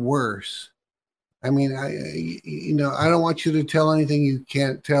someone worse. I mean, I don't want you to tell anything you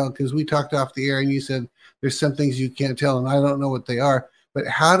can't tell, because we talked off the air and you said there's some things you can't tell, and I don't know what they are. But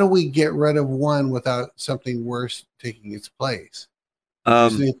how do we get rid of one without something worse taking its place?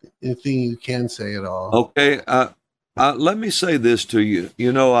 Anything you can say at all? Okay. Let me say this to you.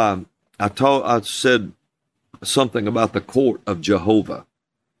 You know, I said something about the court of Jehovah.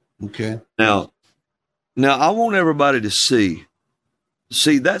 Okay. Now I want everybody to see,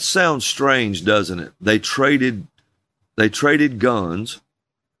 that sounds strange, doesn't it? They traded guns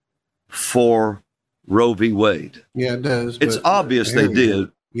for Roe v. Wade. Yeah, it does. It's obvious they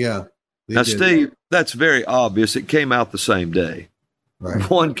did. Yeah. Now, Steve, that's very obvious. It came out the same day. Right.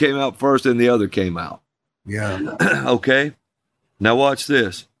 One came out first and the other came out. Yeah. Okay. Now watch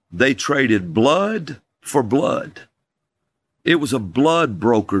this. They traded blood for blood. It was a blood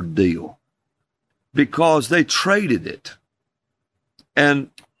brokered deal because they traded it.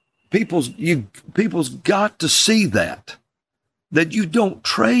 And people's got to see that you don't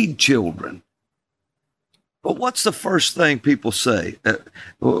trade children. But what's the first thing people say?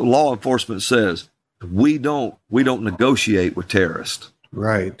 Law enforcement says, we don't negotiate with terrorists.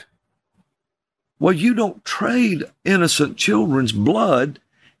 Right. Well, you don't trade innocent children's blood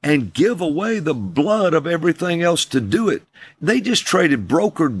and give away the blood of everything else to do it. They just traded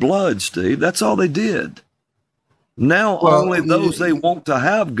brokered blood, Steve. That's all they did. Now only those they want to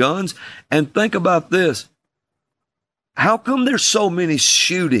have guns. And think about this. How come there's so many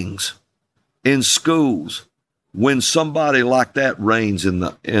shootings in schools when somebody like that reigns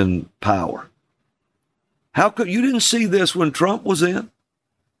in power? How come you didn't see this when Trump was in?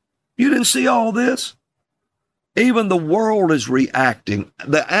 You didn't see all this? Even the world is reacting.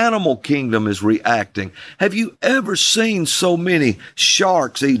 The animal kingdom is reacting. Have you ever seen so many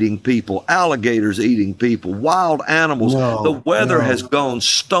sharks eating people, alligators eating people, wild animals? No, the weather has gone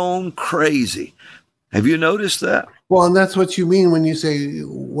stone crazy. Have you noticed that? Well, and that's what you mean when you say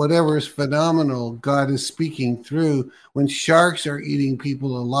whatever is phenomenal, God is speaking through. When sharks are eating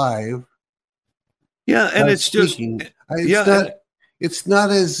people alive. Yeah, and it's speaking. It's not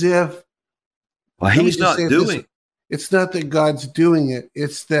as if. Well, he's not doing. It's not that God's doing it.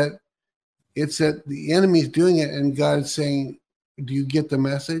 It's that the enemy's doing it, and God's saying, "Do you get the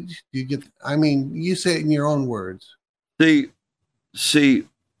message? Do you get?" I mean, you say it in your own words. See,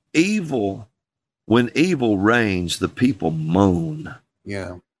 evil. When evil reigns, the people moan.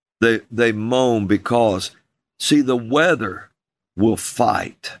 Yeah, they moan because, see, the weather will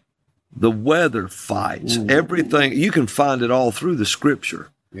fight. The weather fights. Everything, you can find it all through the scripture.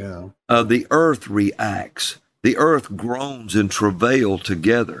 Yeah. The earth reacts. The earth groans and travail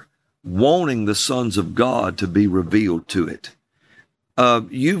together, wanting the sons of God to be revealed to it.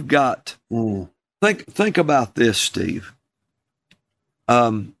 You've got, think about this, Steve.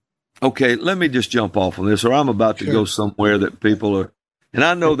 Okay, let me just jump off on this, or I'm about to go somewhere that people are, and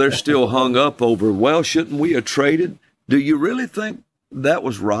I know they're still hung up over, well, shouldn't we have traded? Do you really think that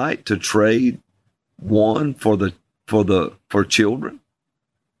was right to trade one for children?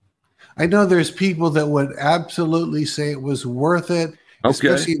 I know there's people that would absolutely say it was worth it,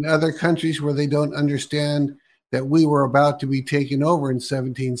 especially in other countries where they don't understand that we were about to be taken over in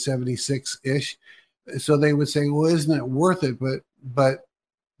 1776-ish. So they would say, well, isn't it worth it? But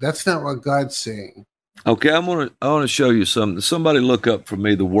that's not what God's saying. Okay, I want to show you something. Somebody look up for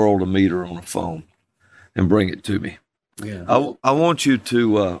me the world meter on a phone and bring it to me. Yeah. I want you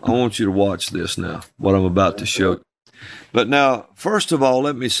to watch this now, what I'm about to show you. But now, first of all,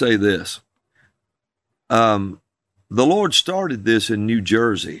 let me say this. The Lord started this in New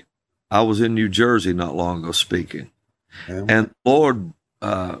Jersey. I was in New Jersey not long ago speaking. Yeah. And the Lord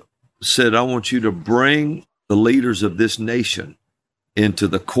said, I want you to bring the leaders of this nation into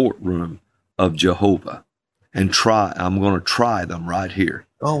the courtroom of Jehovah and I'm going to try them right here.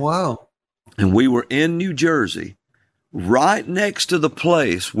 Oh, wow. And we were in New Jersey, right next to the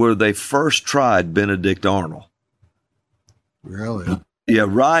place where they first tried Benedict Arnold. Really? Yeah,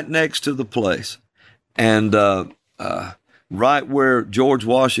 right next to the place. And right where George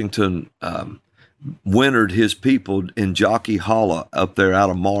Washington wintered his people in Jockey Hollow up there out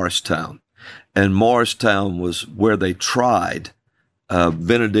of Morristown. And Morristown was where they tried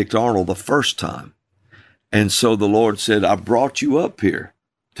Benedict Arnold the first time. And so the Lord said, I brought you up here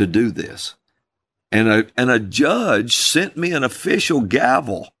to do this. And a judge sent me an official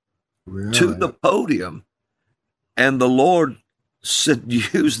gavel to the podium. And the Lord said,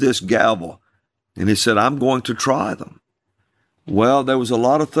 use this gavel. And he said, I'm going to try them. Well, there was a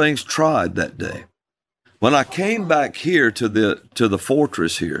lot of things tried that day. When I came back here to the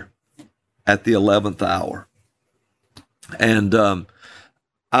fortress here at the 11th hour, and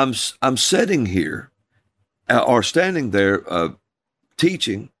I'm sitting here or standing there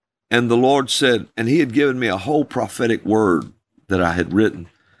teaching, and the Lord said, and he had given me a whole prophetic word that I had written.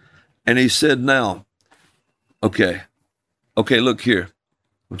 And he said, now, okay, look here. I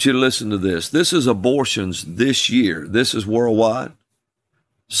want you to listen to this. This is abortions this year. This is worldwide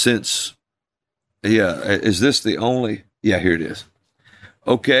since, is this the only? Yeah, here it is.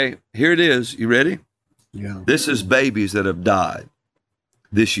 Okay, here it is. You ready? Yeah. This is babies that have died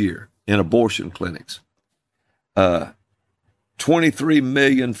this year in abortion clinics.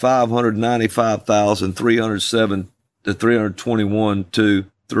 23,595,307 to 321, 2,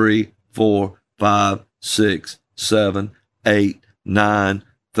 3, 4, 5, 6, 7, 8, 9,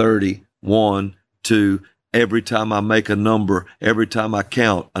 30, 1, 2. Every time I make a number, every time I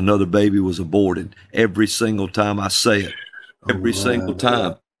count, another baby was aborted. Every single time I say it, every single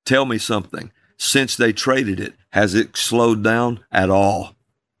time. Tell me something. Since they traded it, has it slowed down at all?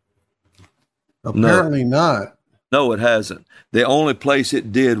 Apparently not. No, it hasn't. The only place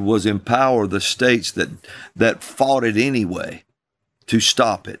it did was empower the states that fought it anyway to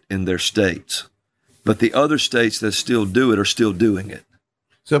stop it in their states. But the other states that still do it are still doing it.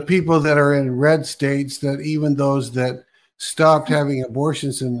 So people that are in red states, that even those that stopped having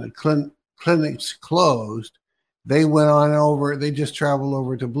abortions and the clinics closed, they went on over, they just travel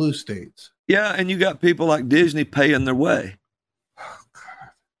over to blue states. Yeah, and you got people like Disney paying their way. Oh, God.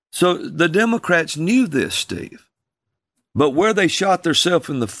 So the Democrats knew this, Steve. But where they shot themselves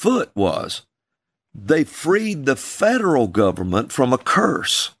in the foot was they freed the federal government from a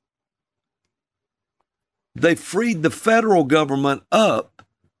curse. They freed the federal government up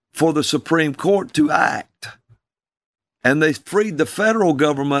for the Supreme Court to act. And they freed the federal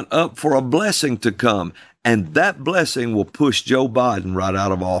government up for a blessing to come. And that blessing will push Joe Biden right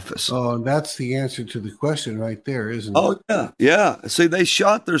out of office. Oh, that's the answer to the question right there, isn't it? Oh, yeah. Yeah. See, they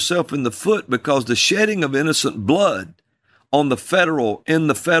shot themselves in the foot because the shedding of innocent blood in the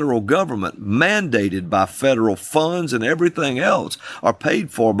federal government, mandated by federal funds and everything else, are paid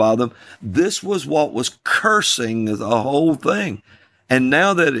for by them. This was what was cursing the whole thing. And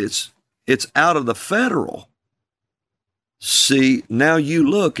now that it's out of the federal, see, now you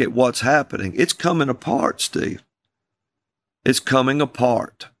look at what's happening. It's coming apart, Steve. It's coming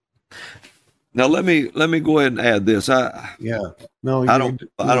apart. Now let me go ahead and add this. I don't know.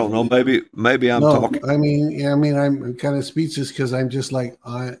 Maybe I'm talking. I mean, I'm kind of speechless because I'm just like,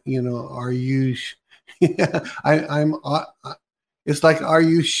 are you? It's like, are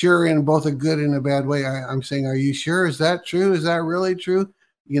you sure, in both a good and a bad way? I'm saying, are you sure? Is that true? Is that really true?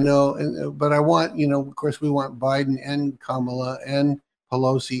 But I want, of course, we want Biden and Kamala and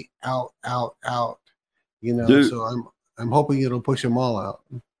Pelosi out. Dude, so I'm hoping it'll push them all out.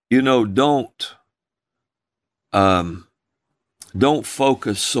 don't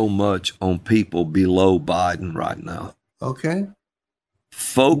focus so much on people below Biden right now. Okay.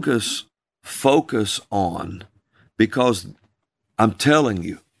 Focus on, because I'm telling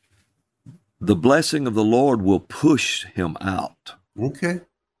you, the blessing of the Lord will push him out. Okay.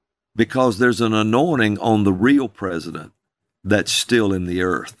 Because there's an anointing on the real president that's still in the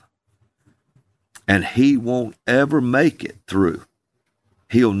earth. And he won't ever make it through.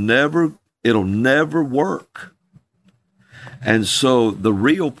 It'll never work. And so the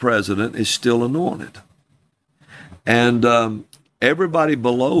real president is still anointed. And everybody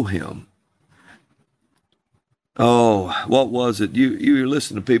below him, what was it? You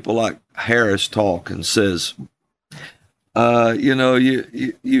listen to people like Harris talk and says, we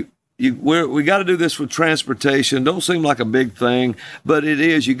got to do this with transportation. Don't seem like a big thing, but it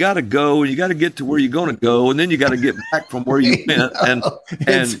is. You got to go, and you got to get to where you're going to go, and then you got to get back from where you went. And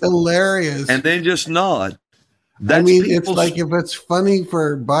it's hilarious. And then just nod. It's like, if it's funny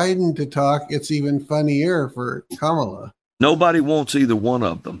for Biden to talk, it's even funnier for Kamala. Nobody wants either one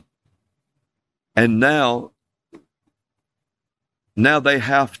of them. And now they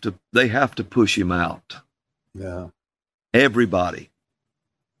have to push him out. Yeah. Everybody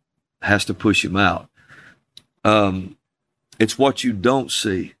has to push him out. It's what you don't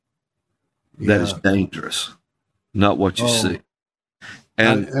see that is dangerous, not what you see.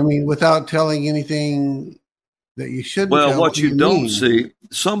 And without telling anything that you shouldn't. Well, what you don't see,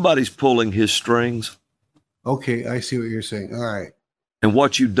 somebody's pulling his strings. Okay, I see what you're saying. All right. And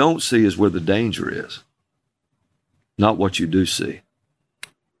what you don't see is where the danger is, not what you do see.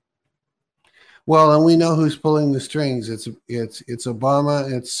 Well, and we know who's pulling the strings. It's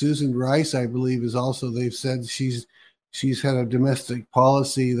Obama. It's Susan Rice, I believe, is also. They've said she's had a domestic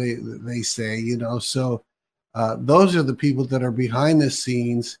policy. They say, So those are the people that are behind the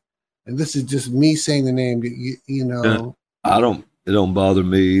scenes. And this is just me saying the name. It don't bother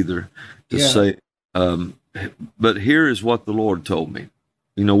me either to say. But here is what the Lord told me.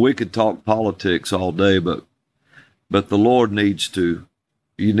 We could talk politics all day, but the Lord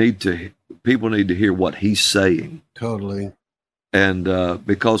people need to hear what he's saying. Totally. And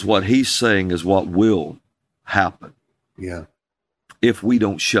because what he's saying is what will happen. Yeah. If we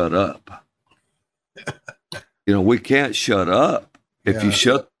don't shut up. We can't shut up. If you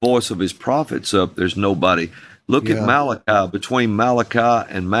shut the voice of his prophets up, there's nobody. Look at Malachi. Between Malachi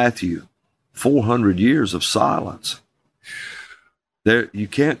and Matthew, 400 years of silence. You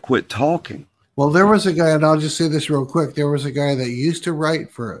can't quit talking. Well, there was a guy, and I'll just say this real quick. There was a guy that used to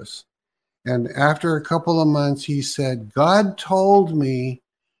write for us. And after a couple of months, he said, God told me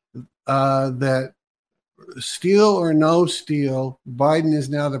that steal or no steal, Biden is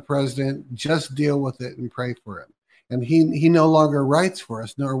now the president. Just deal with it and pray for him. And he no longer writes for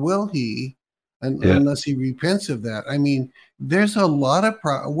us, nor will he, unless he repents of that. There's a lot of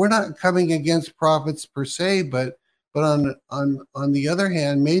we're not coming against prophets per se, but on the other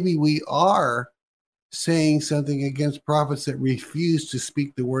hand, maybe we are saying something against prophets that refuse to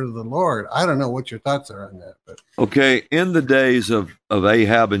speak the word of the Lord. I don't know what your thoughts are on that. But okay, in the days of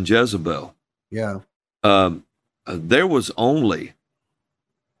Ahab and Jezebel, there was only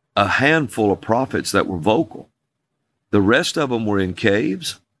a handful of prophets that were vocal. The rest of them were in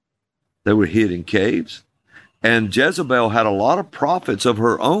caves. They were hid in caves. And Jezebel had a lot of prophets of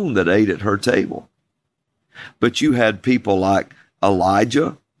her own that ate at her table. But you had people like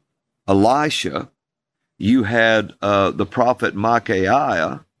Elijah, Elisha. You had the prophet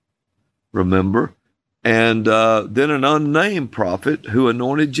Micaiah, remember? And then an unnamed prophet who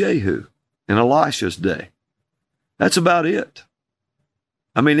anointed Jehu in Elisha's day. That's about it.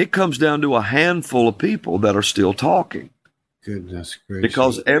 It comes down to a handful of people that are still talking. Goodness gracious.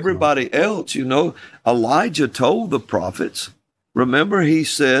 Because everybody else, Elijah told the prophets. Remember, he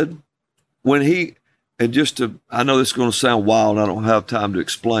said, I know this is going to sound wild. I don't have time to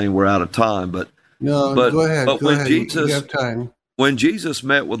explain. We're out of time, but go ahead. But when Jesus, you have time. When Jesus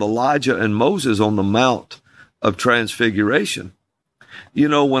met with Elijah and Moses on the Mount of Transfiguration,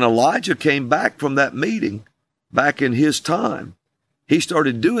 when Elijah came back from that meeting, back in his time, he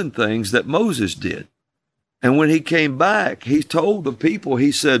started doing things that Moses did. And when he came back, he told the people,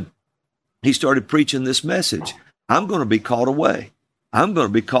 he said, he started preaching this message. I'm going to be caught away. I'm going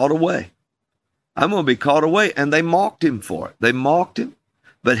to be caught away. I'm going to be caught away. And they mocked him for it. They mocked him.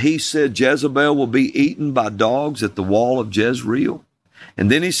 But he said, Jezebel will be eaten by dogs at the wall of Jezreel.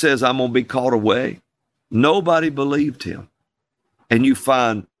 And then he says, I'm going to be caught away. Nobody believed him. And you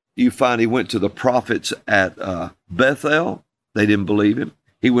find he went to the prophets at Bethel. They didn't believe him.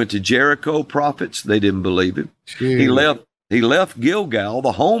 He went to Jericho prophets. They didn't believe him. Jeez. He left Gilgal,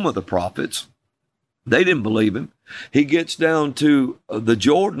 the home of the prophets, They didn't believe him. He gets down to the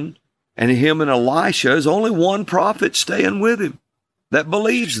Jordan, and him and Elisha, there's only one prophet staying with him that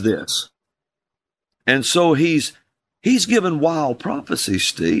believes this. And so he's given wild prophecies,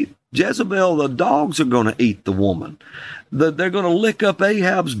 Steve. Jezebel, the dogs are going to eat the woman. They're going to lick up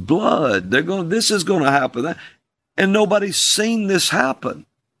Ahab's blood. This is going to happen. And nobody's seen this happen.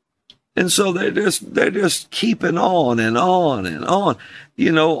 And so they're just keeping on and on and on,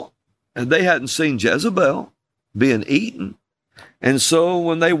 and they hadn't seen Jezebel being eaten. And so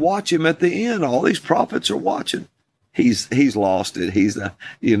when they watch him at the end, all these prophets are watching. He's lost it. He's,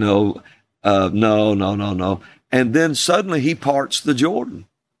 no. And then suddenly he parts the Jordan.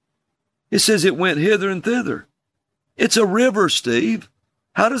 It says it went hither and thither. It's a river, Steve.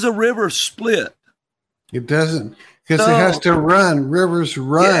 How does a river split? It doesn't, because it has to run. Rivers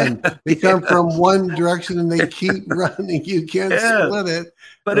run. Yeah, they come from one direction and they keep running. You can't split it.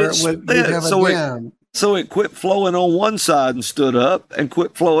 But it split. So it quit flowing on one side and stood up, and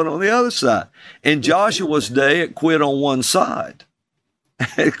quit flowing on the other side. In Joshua's day, it quit on one side.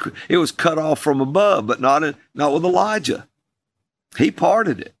 It was cut off from above, but not with Elijah. He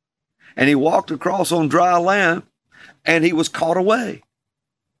parted it, and he walked across on dry land, and he was caught away.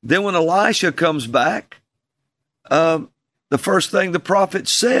 Then when Elisha comes back, the first thing the prophet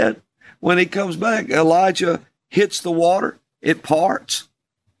said when he comes back, Elijah hits the water, it parts.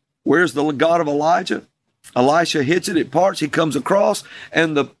 Where's the God of Elijah? Elisha hits it, it parts. He comes across,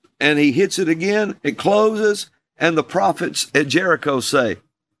 and he hits it again, it closes. And the prophets at Jericho say,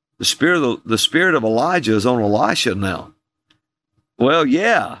 the spirit of Elijah is on Elisha now. Well,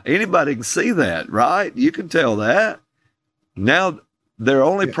 yeah, anybody can see that, right? You can tell that. Now they're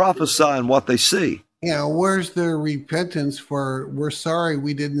only prophesying what they see. Yeah, where's their repentance for, we're sorry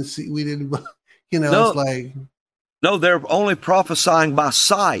we didn't, No, it's like. No, they're only prophesying by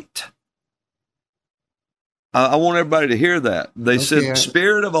sight. I want everybody to hear that. They said the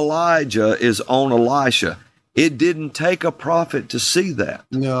spirit of Elijah is on Elisha. It didn't take a prophet to see that.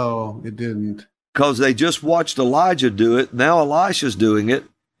 No, it didn't. Because they just watched Elijah do it. Now Elisha's doing it.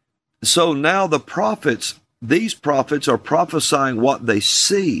 So now these prophets are prophesying what they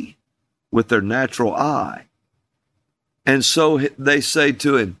see with their natural eye. And so they say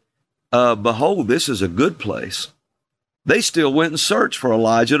to him, behold, this is a good place. They still went and searched for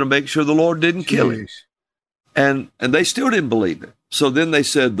Elijah to make sure the Lord didn't kill him. And they still didn't believe it. So then they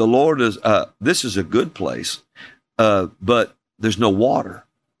said, the Lord is, this is a good place, but there's no water.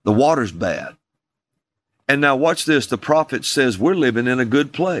 The water's bad. And now watch this. The prophet says, we're living in a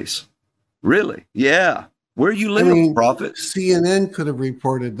good place. Really? Yeah. Where you live, prophet? CNN could have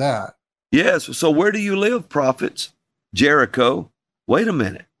reported that. Yes. So where do you live, prophets? Jericho. Wait a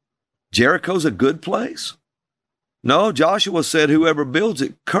minute. Jericho's a good place? No, Joshua said whoever builds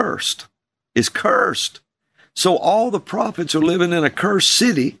it is cursed. So all the prophets are living in a cursed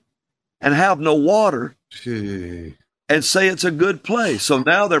city and have no water and say it's a good place. So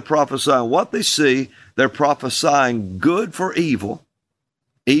now they're prophesying what they see. They're prophesying good for evil,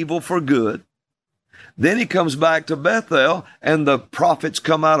 evil for good. Then he comes back to Bethel, and the prophets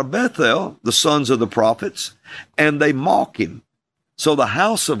come out of Bethel, the sons of the prophets, and they mock him. So the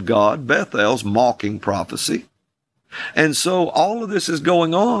house of God, Bethel's mocking prophecy. And so all of this is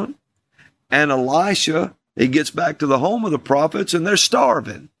going on, and Elisha, he gets back to the home of the prophets, and they're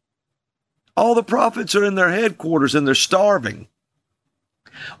starving. All the prophets are in their headquarters, and they're starving.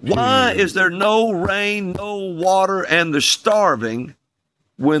 Why is there no rain, no water, and they're starving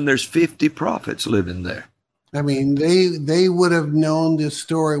when there's 50 prophets living there? I mean, they would have known this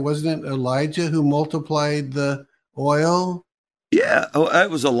story. Wasn't it Elijah who multiplied the oil? Yeah,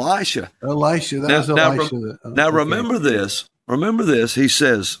 it was Elisha. Elisha. Now remember this. Remember this. He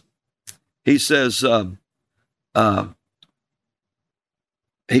says, he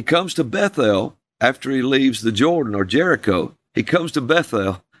comes to Bethel after he leaves the Jordan or Jericho. He comes to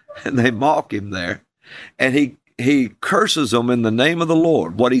Bethel, and they mock him there, and he curses them in the name of the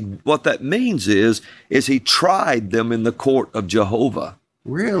Lord. What that means is he tried them in the court of Jehovah.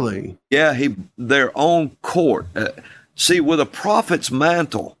 Really? Yeah, their own court. See, with a prophet's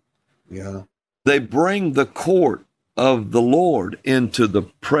mantle, they bring the court of the Lord into the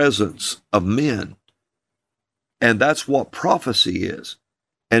presence of men. And that's what prophecy is.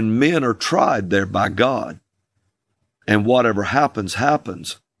 And men are tried there by God. And whatever happens,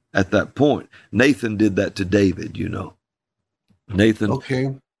 happens at that point. Nathan did that to David, you know. Nathan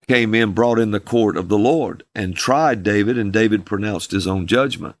came in, brought in the court of the Lord, and tried David, and David pronounced his own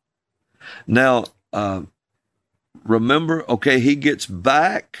judgment. Now, remember, he gets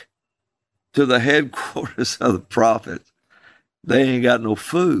back to the headquarters of the prophets. They ain't got no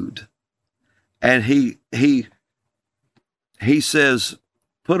food. And he says,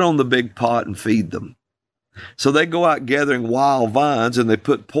 put on the big pot and feed them. So they go out gathering wild vines, and they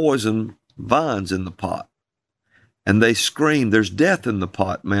put poison vines in the pot. And they scream, there's death in the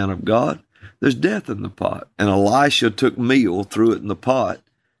pot, man of God. There's death in the pot. And Elisha took meal, threw it in the pot,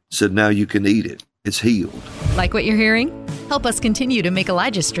 said, now you can eat it. It's healed. Like what you're hearing? Help us continue to make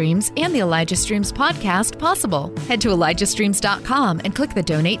Elijah Streams and the Elijah Streams podcast possible. Head to ElijahStreams.com and click the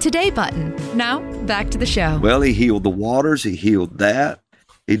Donate Today button. Now, back to the show. Well, he healed the waters. He healed that.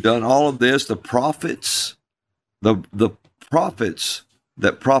 He done all of this. The prophets, the prophets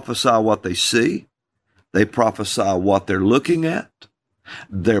that prophesy what they see, they prophesy what they're looking at.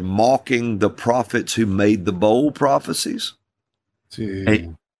 They're mocking the prophets who made the bold prophecies.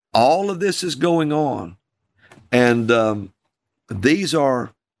 And all of this is going on. And these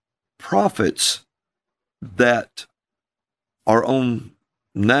are prophets that are on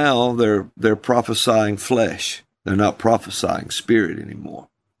now, they're prophesying flesh. They're not prophesying spirit anymore.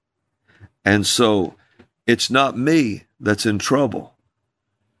 And so it's not me that's in trouble.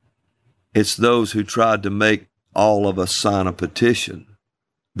 It's those who tried to make all of us sign a petition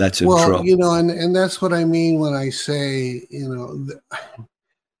that's in trouble. Well, and that's what I mean when I say,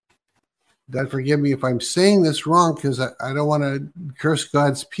 God forgive me if I'm saying this wrong, because I don't want to curse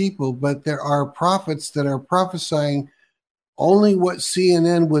God's people, but there are prophets that are prophesying only what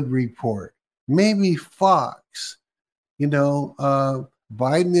CNN would report. Maybe Fox.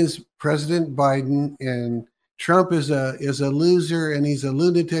 Biden is President Biden, and Trump is a loser, and he's a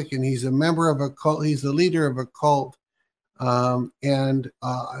lunatic, and he's a member of a cult. He's the leader of a cult. And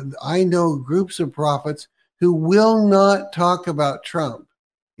I know groups of prophets who will not talk about Trump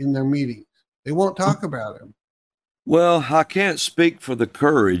in their meetings. They won't talk about him. Well, I can't speak for the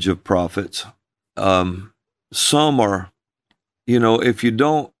courage of prophets. Some are, if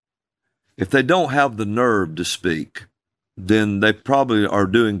they don't have the nerve to speak, then they probably are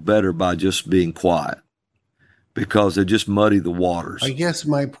doing better by just being quiet, because they just muddy the waters. I guess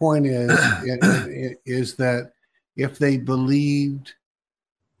my point is that if they believed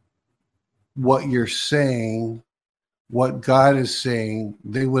what you're saying, what God is saying,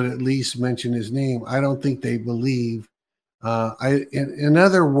 they would at least mention his name. I don't think they believe. In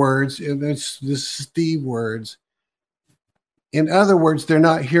other words, and this is Steve words, in other words, they're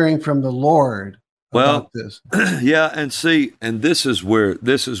not hearing from the Lord about this. Yeah, and see, and this is where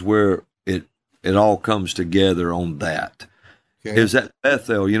it all comes together on that. Okay. Is that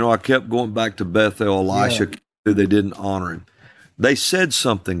Bethel? I kept going back to Bethel, Elisha, they didn't honor him. They said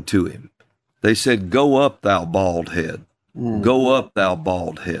something to him. They said, go up, thou bald head. Go up, thou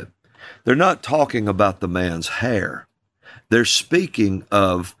bald head. They're not talking about the man's hair. They're speaking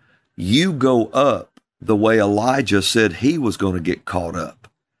of, you go up the way Elijah said he was going to get caught up.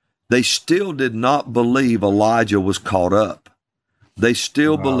 They still did not believe Elijah was caught up. They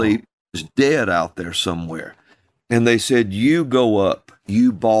still believed he was dead out there somewhere. And they said, you go up,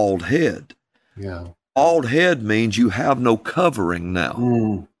 you bald head. Yeah. Bald head means you have no covering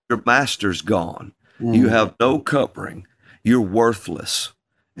now. Your master's gone. You have no covering. You're worthless.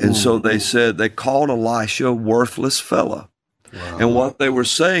 And so they said, they called Elisha a worthless fella. Wow. And what they were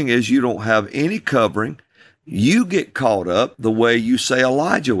saying is, you don't have any covering. You get caught up the way you say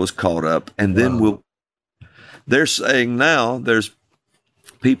Elijah was caught up. And then they're saying now, there's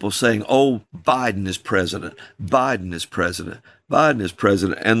people saying, oh, Biden is president. Biden is president. Biden is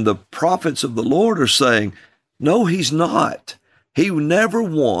president. And the prophets of the Lord are saying, no, he's not. He never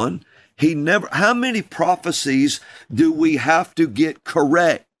won. How many prophecies do we have to get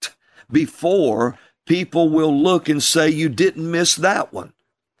correct before people will look and say, you didn't miss that one?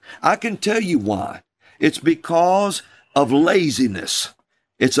 I can tell you why. It's because of laziness.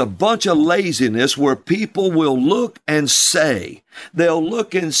 It's a bunch of laziness where people will look and say,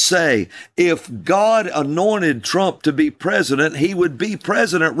 if God anointed Trump to be president, he would be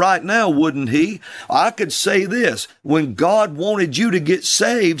president right now, wouldn't he? I could say this, when God wanted you to get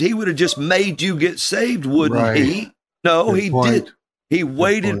saved, he would have just made you get saved, wouldn't he? No, he didn't. He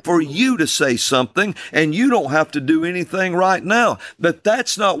waited for you to say something, and you don't have to do anything right now. But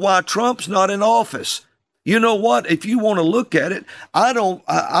that's not why Trump's not in office. You know what? If you want to look at it,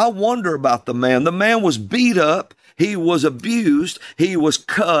 I wonder about the man. The man was beat up. He was abused. He was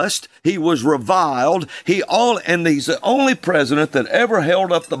cussed. He was reviled. And he's the only president that ever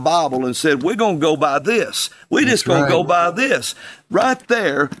held up the Bible and said, we're going to go by this. We're just going to go by this. Right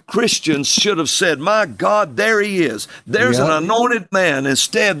there, Christians should have said, my God, there he is. There's an anointed man.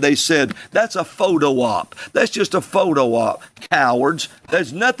 Instead, they said, that's a photo op. That's just a photo op. Cowards.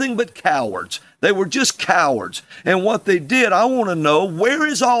 There's nothing but cowards. They were just cowards. And what they did, I want to know, where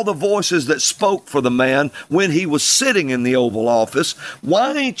is all the voices that spoke for the man when he was sitting in the Oval Office?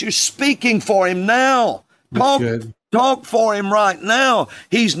 Why ain't you speaking for him now? Talk for him right now.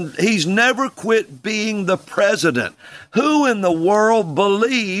 He's never quit being the president. Who in the world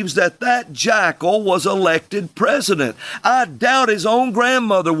believes that jackal was elected president? I doubt his own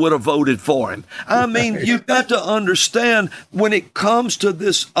grandmother would have voted for him. I mean, you've got to understand, when it comes to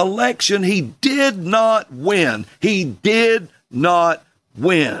this election, he did not win. He did not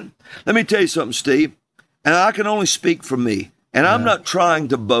win. Let me tell you something, Steve, and I can only speak for me. And I'm not trying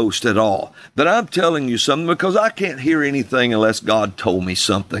to boast at all, but I'm telling you something because I can't hear anything unless God told me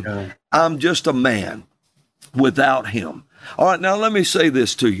something. Yeah. I'm just a man without him. All right, now let me say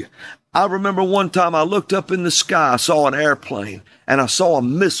this to you. I remember one time I looked up in the sky, I saw an airplane, and I saw a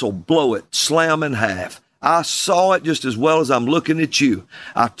missile blow it, slam in half. I saw it just as well as I'm looking at you.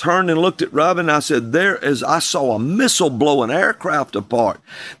 I turned and looked at Robin, and I said, I saw a missile blow an aircraft apart.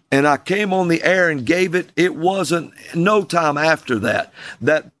 And I came on the air and gave it. It wasn't no time after that.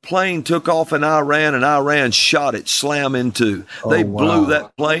 That plane took off in Iran, and Iran shot it slam in two. They blew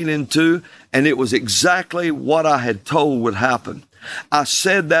that plane in two, and it was exactly what I had told would happen. I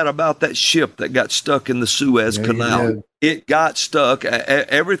said that about that ship that got stuck in the Suez Canal. It got stuck.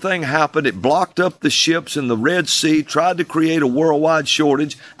 Everything happened. It blocked up the ships in the Red Sea, tried to create a worldwide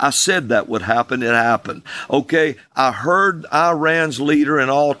shortage. I said that would happen. It happened. Okay, I heard Iran's leader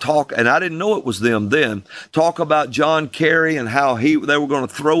and all talk, and I didn't know it was them then, talk about John Kerry and how they were going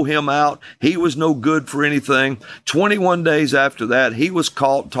to throw him out. He was no good for anything. 21 days after that, he was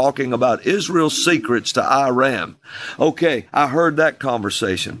caught talking about Israel's secrets to Iran. Okay, I heard that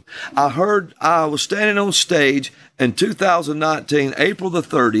conversation. I was standing on stage in 2019, April the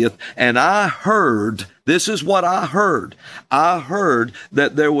 30th, and I heard, this is what I heard. I heard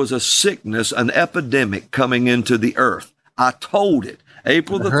that there was a sickness, an epidemic coming into the earth. I told it.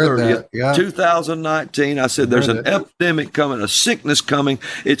 April the 30th, 2019, I said there's an epidemic coming, a sickness coming.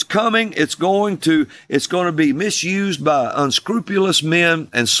 It's coming. It's going to be misused by unscrupulous men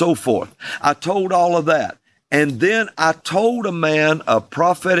and so forth. I told all of that. And then I told a man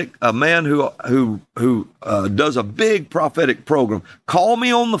who does a big prophetic program, call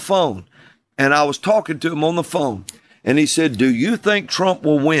me on the phone. And I was talking to him on the phone. And he said, do you think Trump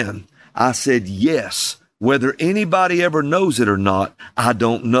will win? I said, yes. Whether anybody ever knows it or not, I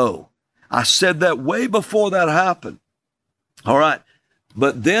don't know. I said that way before that happened. All right.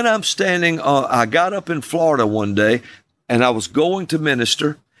 But then I'm standing, I got up in Florida one day, and I was going to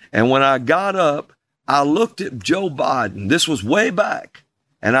minister. And when I got up, I looked at Joe Biden. This was way back.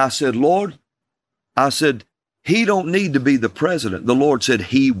 And I said, Lord, he don't need to be the president. The Lord said,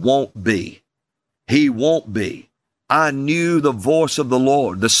 he won't be. He won't be. I knew the voice of the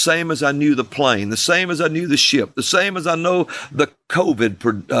Lord, the same as I knew the plane, the same as I knew the ship, the same as I know the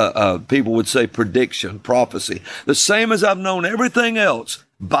COVID, people would say prediction, prophecy, the same as I've known everything else.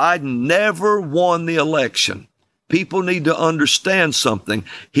 Biden never won the election. People need to understand something.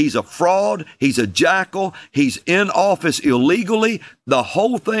 He's a fraud. He's a jackal. He's in office illegally. The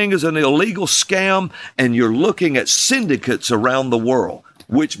whole thing is an illegal scam, and you're looking at syndicates around the world,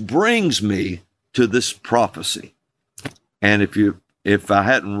 which brings me to this prophecy. And if I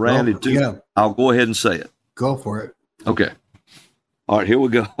hadn't ran it to you, I'll go ahead and say it. Go for it. Okay. All right, here we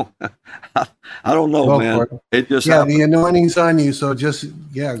go. I don't know, man. It just happened. The anointing's on you, so just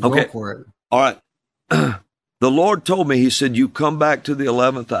go for it. All right. The Lord told me, he said, you come back to the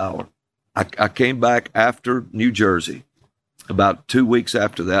 11th hour. I came back after New Jersey, about 2 weeks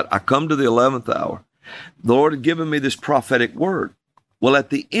after that. I come to the 11th hour. The Lord had given me this prophetic word. Well,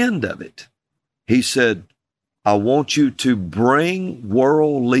 at the end of it, he said, I want you to bring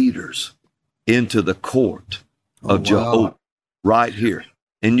world leaders into the court of Jehovah right here.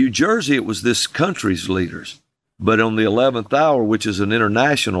 In New Jersey, it was this country's leaders. But on the 11th hour, which is an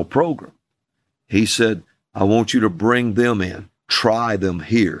international program, he said, I want you to bring them in, try them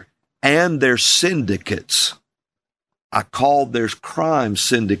here, and their syndicates. I called there's crime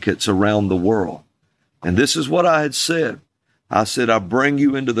syndicates around the world. And this is what I had said. I said, I bring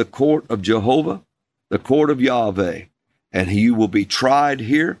you into the court of Jehovah, the court of Yahweh, and you will be tried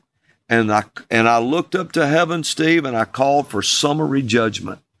here. And I looked up to heaven, Steve, and I called for summary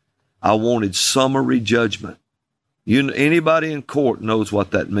judgment. I wanted summary judgment. Anybody in court knows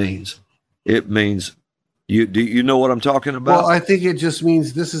what that means. It means, do you know what I'm talking about? Well, I think it just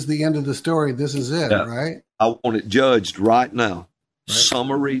means this is the end of the story. This is it, right? I want it judged right now.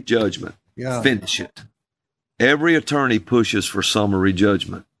 Summary judgment. Yeah. Finish it. Every attorney pushes for summary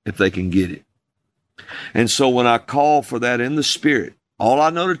judgment if they can get it. And so when I call for that in the Spirit, all I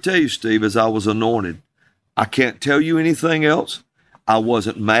know to tell you, Steve, is I was anointed. I can't tell you anything else. I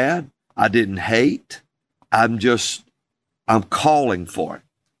wasn't mad. I didn't hate. I'm calling for it.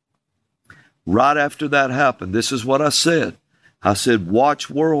 Right after that happened, this is what I said. I said, watch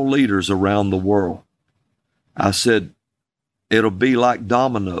world leaders around the world. I said, it'll be like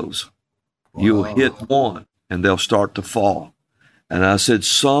dominoes. Wow. You'll hit one and they'll start to fall. And I said,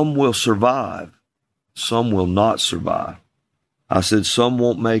 some will survive. Some will not survive. I said, some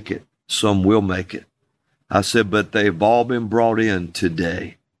won't make it. Some will make it. I said, but they've all been brought in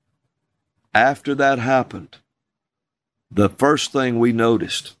today. After that happened, the first thing we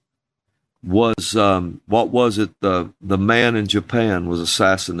noticed was, what was it? The man in Japan was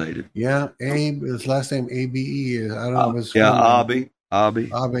assassinated. Yeah, Abe, his last name Abe. I don't know his Abe.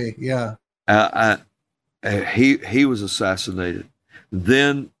 Abe, yeah. He was assassinated.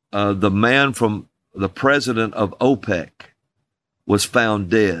 Then the man from the president of OPEC was found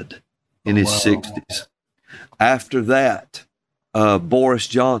dead in his 60s. After that, Boris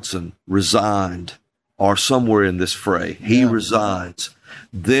Johnson resigned, or somewhere in this fray. He resigns.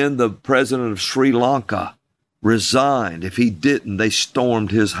 Then the president of Sri Lanka resigned. If he didn't, they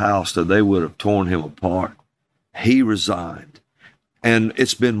stormed his house, so they would have torn him apart. He resigned. And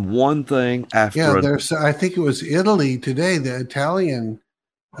it's been one thing after another. I think it was Italy today. The Italian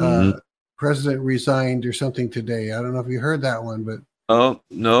president resigned or something today. I don't know if you heard that one, but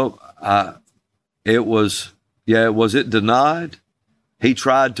no, was it denied? He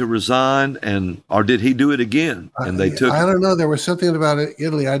tried to resign, or did he do it again? And they took. I don't know. There was something about it,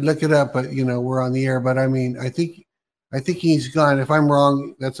 Italy. I'd look it up, but we're on the air. But I mean, I think he's gone. If I'm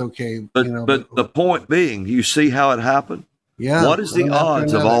wrong, that's okay. But the point being, you see how it happened. Yeah. What is the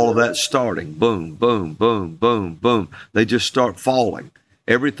odds of all of that starting? Boom, boom, boom, boom, boom. They just start falling.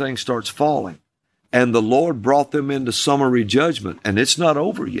 Everything starts falling, and the Lord brought them into summary judgment, and it's not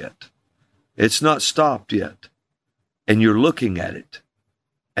over yet. It's not stopped yet, and you're looking at it.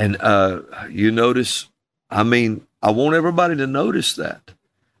 And you notice, I want everybody to notice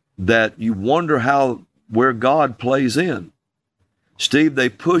that you wonder where God plays in. Steve, they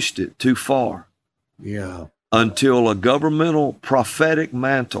pushed it too far. Yeah. Until a governmental prophetic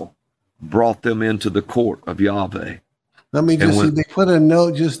mantle brought them into the court of Yahweh. Let me just see. They put a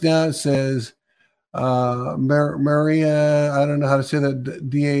note just now. It says, Maria, I don't know how to say that,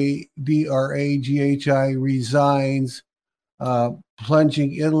 Draghi resigns,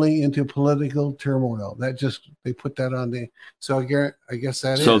 plunging Italy into political turmoil. They put that on the, so I guess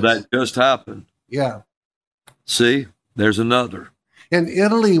that is. So that just happened. Yeah. See, there's another. And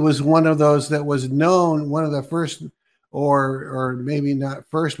Italy was one of those that was known, one of the first, or maybe not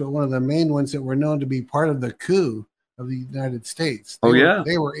first, but one of the main ones that were known to be part of the coup of the United States. They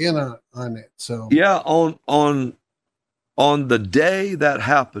were in on it. So yeah, on the day that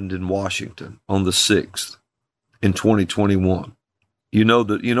happened in Washington, on the 6th in 2021, you know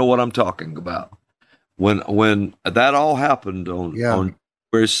what I'm talking about. When that all happened on January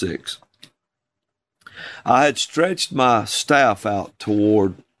 6th. I had stretched my staff out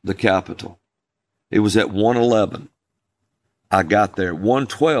toward the Capitol. It was at 111. I got there.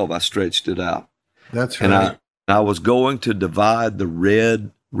 112, I stretched it out. That's right. And I was going to divide the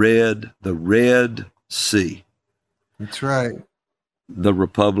Red Sea. That's right. The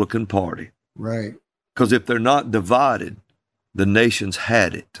Republican Party. Right. Because if they're not divided, the nations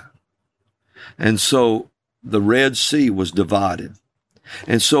had it. And so the Red Sea was divided.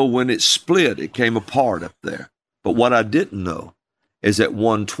 And so when it split, it came apart up there. But what I didn't know is at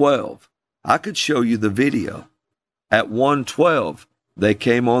 112, I could show you the video. At 112, they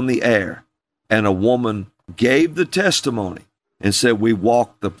came on the air, and a woman gave the testimony and said, we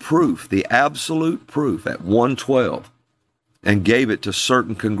walked the proof, the absolute proof at 112, and gave it to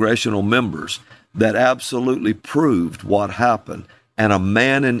certain congressional members that absolutely proved what happened. And a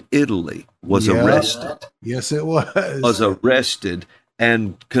man in Italy was arrested. Yes, it was. Was arrested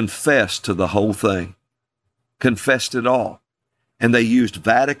and confessed to the whole thing. Confessed it all. And they used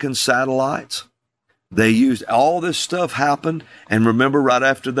Vatican satellites. They used all this stuff happened. And remember, right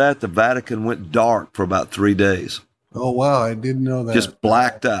after that, the Vatican went dark for about 3 days. Oh, wow. I didn't know that. Just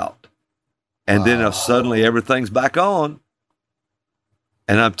blacked out. And then suddenly everything's back on.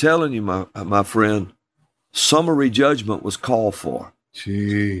 And I'm telling you, my friend, summary judgment was called for.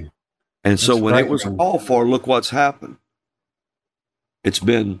 Gee. And so when it was called for, look what's happened. It's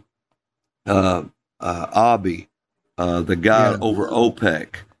been Abe, the guy over OPEC,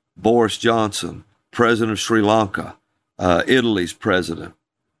 Boris Johnson, president of Sri Lanka, Italy's president.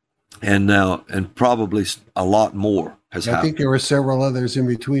 And now, and probably a lot more has happened. I think there were several others in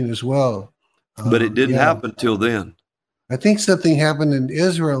between as well. But it didn't happen till then. I think something happened in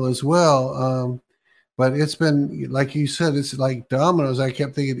Israel as well. But it's been, like you said, it's like dominoes. I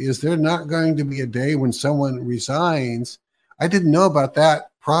kept thinking, is there not going to be a day when someone resigns? I didn't know about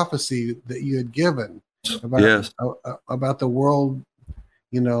that prophecy that you had given about the world.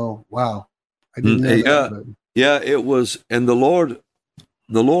 Wow. I didn't know that. Yeah, it was. And the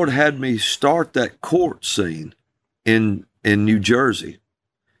Lord had me start that court scene in New Jersey,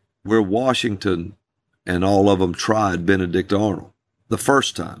 where Washington and all of them tried Benedict Arnold the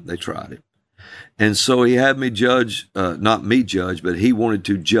first time they tried him. And so he had me judge, not me judge, but he wanted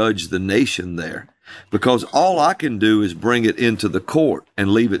to judge the nation there, because all I can do is bring it into the court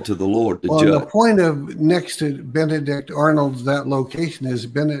and leave it to the Lord to judge. The point of next to Benedict Arnold's, that location is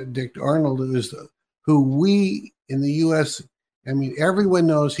Benedict Arnold is who we in the U.S., I mean, everyone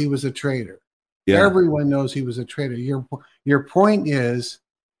knows he was a traitor. Yeah. Everyone knows he was a traitor. Your point is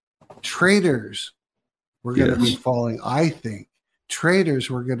traitors were going to be falling, I think. Traitors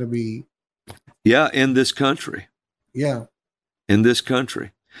were going to be... Yeah, in this country. Yeah. In this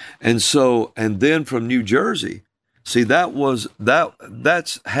country. And so, and then from New Jersey, see,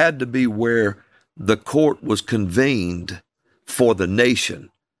 that's had to be where the court was convened for the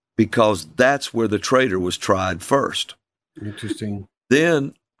nation, because that's where the traitor was tried first. Interesting.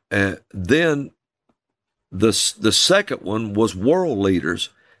 Then the second one was world leaders.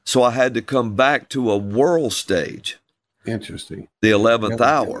 So I had to come back to a world stage. Interesting. The 11th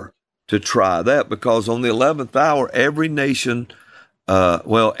hour to try that, because on the 11th hour, every nation,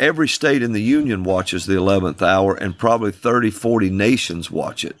 every state in the union watches the 11th hour, and probably 30, 40 nations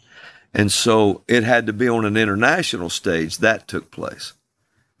watch it. And so it had to be on an international stage. That took place.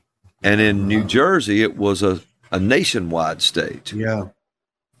 And in New Jersey, it was a nationwide stage. Yeah.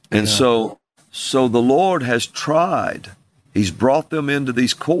 And so the Lord has tried. He's brought them into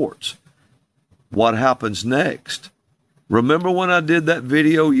these courts. What happens next? Remember when I did that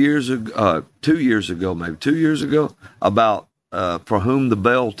video 2 years ago, about for whom the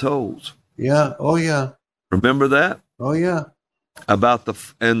bell tolls? Yeah. Oh, yeah. Remember that? Oh, yeah. About the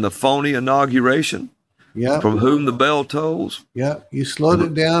phony inauguration? Yeah. From whom the bell tolls? Yeah. You slowed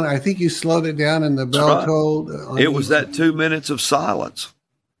it down. I think you slowed it down, and the bell tolled. It was that 2 minutes of silence.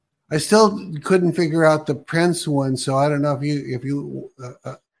 I still couldn't figure out the Pence one, so I don't know if you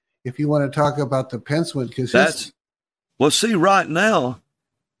want to talk about the Pence one, because see, right now,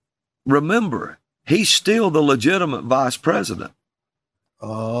 remember, he's still the legitimate vice president.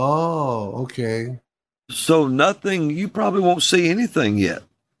 Oh, okay. So you probably won't see anything yet,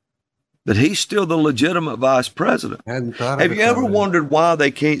 but he's still the legitimate vice president. Have you ever wondered why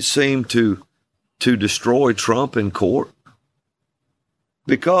they can't seem to destroy Trump in court?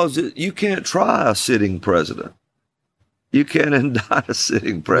 Because you can't try a sitting president. You can't indict a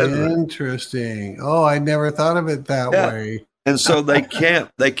sitting president. Interesting. Oh, I never thought of it that way. And so they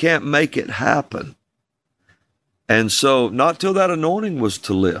can't make it happen. And so not till that anointing was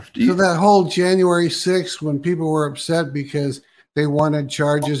to lift. So that whole January 6th, when people were upset because they wanted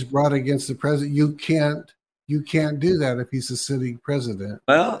charges brought against the president, you can't do that if he's a sitting president.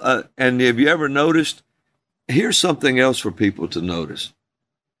 Well, and have you ever noticed? Here's something else for people to notice.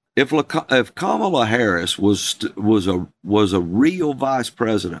 If Kamala Harris was a real vice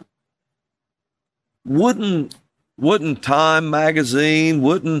president, wouldn't Time magazine,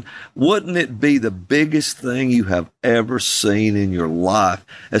 wouldn't it be the biggest thing you have ever seen in your life,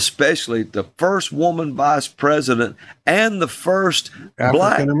 especially the first woman vice president and the first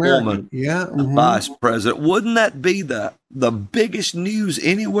black woman vice president? Wouldn't that be the biggest news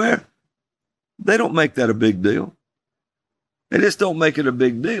anywhere? They don't make that a big deal. They just don't make it a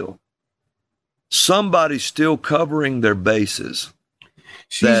big deal. Somebody's still covering their bases.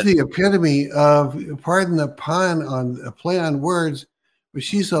 She's the epitome of, pardon the pun on a play on words, but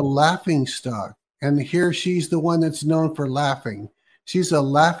she's a laughing stock. And here she's the one that's known for laughing. She's a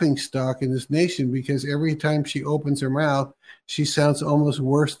laughing stock in this nation, because every time she opens her mouth, she sounds almost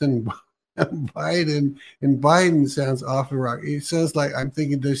worse than Biden. And Biden sounds awful wrong. It sounds like, I'm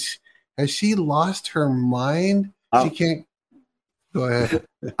thinking, has she lost her mind? She can't. Go ahead.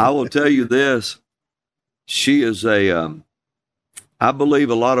 I will tell you this. She is I believe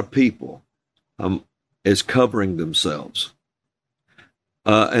a lot of people is covering themselves.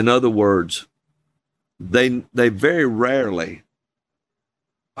 In other words, they very rarely,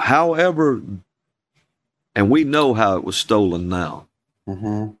 however, and we know how it was stolen now,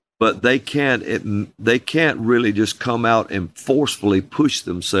 but they can't really just come out and forcefully push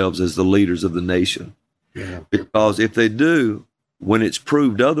themselves as the leaders of the nation. Yeah. Because if they do, when it's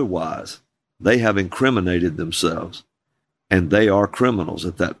proved otherwise, they have incriminated themselves, and they are criminals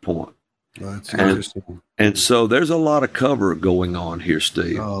at that point. Well, that's interesting. And so there's a lot of cover going on here,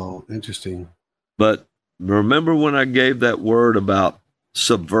 Steve. Oh, interesting. But remember when I gave that word about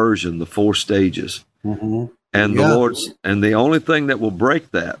subversion, the 4 stages, Mm-hmm. and the Lord's, and the only thing that will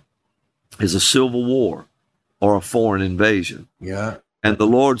break that is a civil war or a foreign invasion. Yeah. And the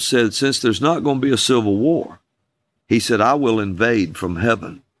Lord said, since there's not going to be a civil war, he said, I will invade from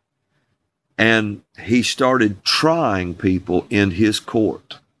heaven. And he started trying people in his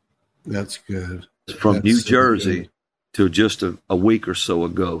court. That's good. From That's New so Jersey good. to just a week or so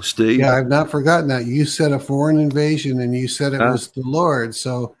ago. Steve? Yeah, I've not forgotten that. You said a foreign invasion, and you said it was the Lord.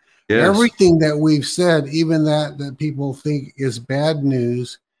 So everything that we've said, even that people think is bad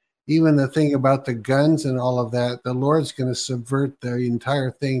news, even the thing about the guns and all of that, the Lord's going to subvert the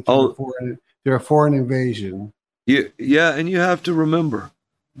entire thing to a foreign invasion. Yeah, and you have to remember,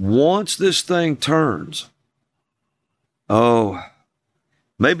 once this thing turns,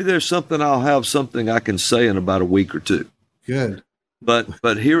 maybe there's something I can say in about a week or two. Good. But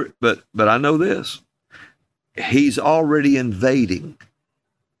I know this. He's already invading.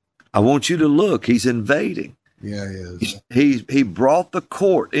 I want you to look. He's invading. Yeah, he is. He brought the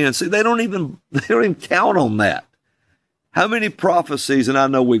court in. See, they don't even count on that. How many prophecies? And I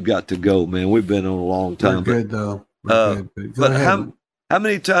know we've got to go, man. We've been on a long time. We're good though. We're good. Go ahead. How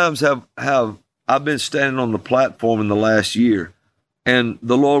many times have I been standing on the platform in the last year, and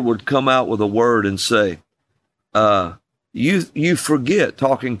the Lord would come out with a word and say, "You forget,"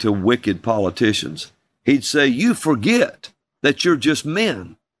 talking to wicked politicians. He'd say, "You forget that you're just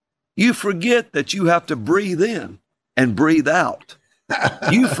men. You forget that you have to breathe in and breathe out.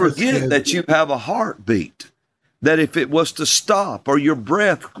 You forget that you have a heartbeat, that if it was to stop or your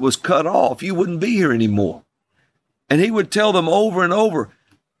breath was cut off, you wouldn't be here anymore." And he would tell them over and over.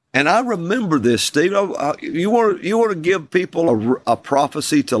 And I remember this, Steve. You want to give people a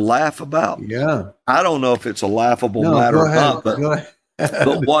prophecy to laugh about? Yeah. I don't know if it's a laughable matter or not, but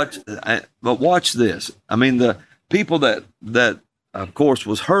watch this. I mean, the people that of course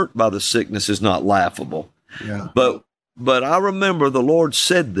was hurt by the sickness is not laughable. Yeah. But I remember the Lord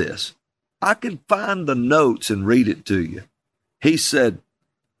said this. I can find the notes and read it to you. He said,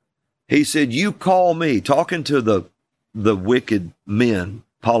 "You call me," talking to the wicked men,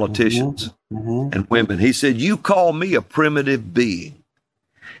 politicians and women. He said, "You call me a primitive being."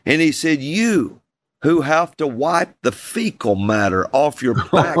 And he said, "You who have to wipe the fecal matter off your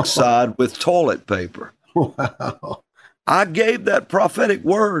backside with toilet paper." Wow. I gave that prophetic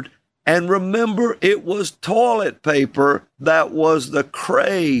word, and remember, it was toilet paper that was the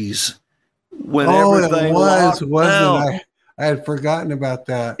craze when everything locked down. I had forgotten about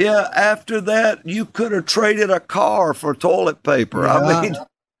that. Yeah, after that, you could have traded a car for toilet paper. Yeah. I mean,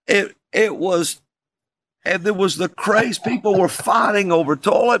 it was, and there was the craze. People were fighting over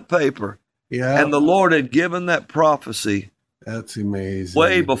toilet paper. Yeah. And the Lord had given that prophecy. That's amazing.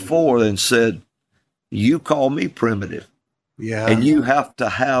 Way before, and said, "You call me primitive. Yeah. And you have to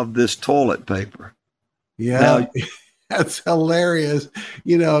have this toilet paper." Yeah. Now, that's hilarious.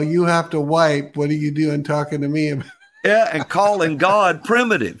 You have to wipe. What are you doing talking to me? Yeah, and calling God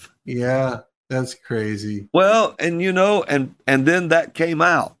primitive. Yeah, that's crazy. Well, and and then that came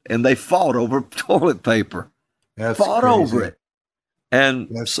out, and they fought over toilet paper. That's fought crazy. over it. And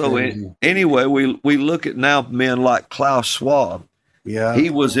that's so crazy. Anyway, we look at now men like Klaus Schwab. Yeah.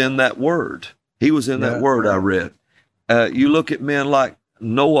 He was in that word. He was in that word I read. You look at men like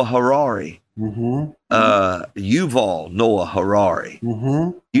Noah Harari. Yuval Noah Harari.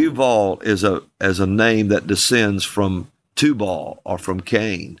 Yuval is a name that descends from Tubal or from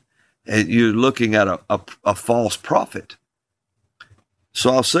Cain, and you're looking at a false prophet.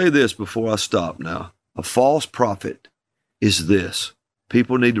 So I'll say this before I stop now. A false prophet is this.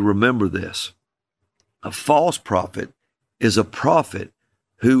 People need to remember this. A false prophet is a prophet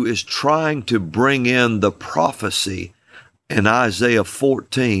who is trying to bring in the prophecy in Isaiah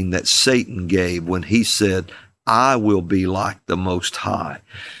 14 that Satan gave when he said, "I will be like the Most High."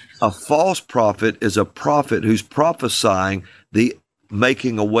 A false prophet is a prophet who's prophesying the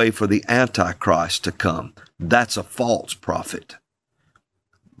making a way for the Antichrist to come. That's a false prophet.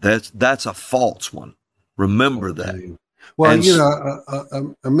 That's a false one. Remember that. Well,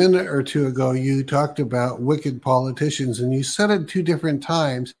 a minute or two ago, you talked about wicked politicians, and you said it 2 different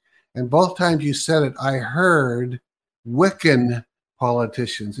times, and both times you said it, I heard Wiccan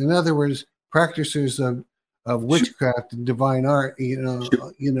politicians. In other words, practitioners of witchcraft and divine art. I don't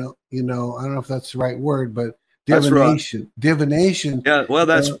know if that's the right word, but divination. Divination. Yeah, well,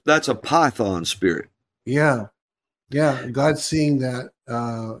 that's a Python spirit. Yeah. God's seeing that,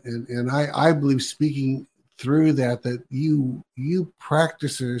 and I believe speaking through that you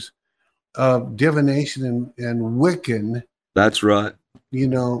practicers of divination and Wiccan, That's right. the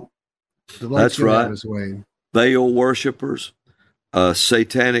Lord's That's gonna have right. His way. Baal worshipers,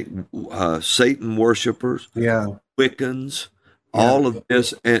 satanic, Satan worshipers, Wiccans, all of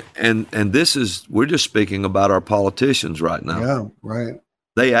this, and this is, we're just speaking about our politicians right now. Yeah, right.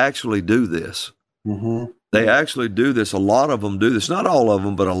 They actually do this. Mm-hmm. They actually do this. A lot of them do this. Not all of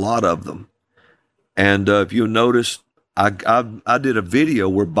them, but a lot of them. And if you notice, I did a video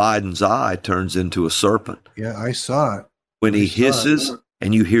where Biden's eye turns into a serpent. Yeah, I saw it. When he hisses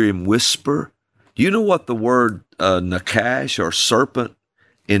and you hear him whisper. Do you know what the word nakash or serpent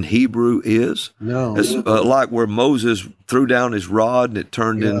in Hebrew is? No. It's like where Moses threw down his rod and it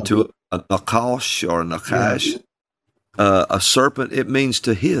turned into a nakash or a nakash. A serpent, it means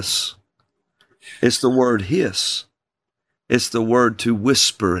to hiss. It's the word hiss. It's the word to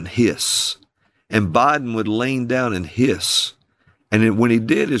whisper and hiss. And Biden would lean down and hiss. And when he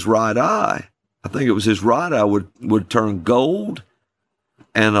did, his right eye, I think it was his right eye, would turn gold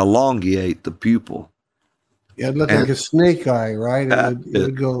and elongate the pupil. Yeah, it looked like a snake eye, right? It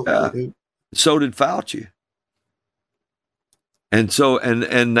would go. So did Fauci. And so,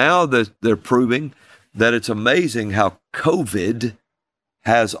 and now that they're proving that it's amazing how COVID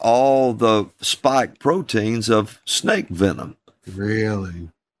has all the spike proteins of snake venom. Really?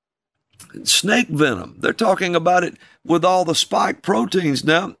 Snake venom. They're talking about it with all the spike proteins.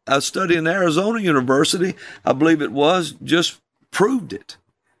 Now, a study in Arizona University, I believe it was, just proved it.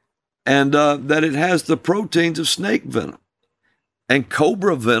 And that it has the proteins of snake venom. And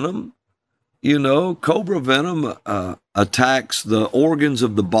cobra venom, cobra venom attacks the organs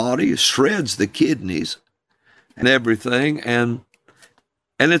of the body, shreds the kidneys and everything. And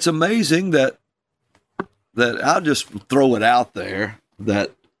it's amazing that I'll just throw it out there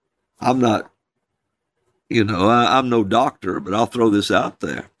that I'm not, I'm no doctor, but I'll throw this out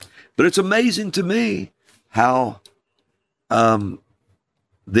there. But it's amazing to me how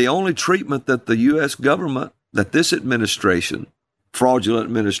the only treatment that the U.S. government, that this administration, fraudulent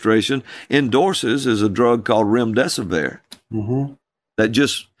administration, endorses is a drug called remdesivir that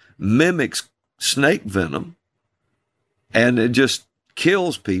just mimics snake venom, and it just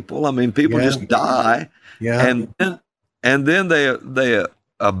kills people. I mean, people just die. Yeah. And then they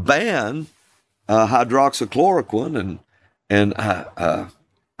ban hydroxychloroquine and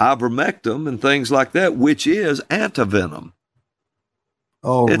ivermectin and things like that, which is antivenom.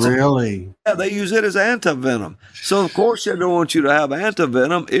 Oh, really? Yeah, they use it as antivenom. So of course they don't want you to have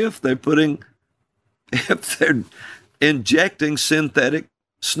antivenom if they're injecting synthetic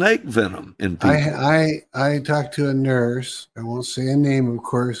snake venom in people. I talked to a nurse, I won't say a name, of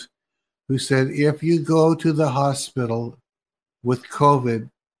course, who said if you go to the hospital with COVID,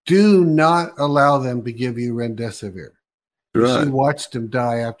 do not allow them to give you remdesivir. Right. She watched them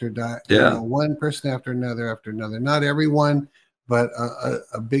die after die. Yeah. One person after another. Not everyone, but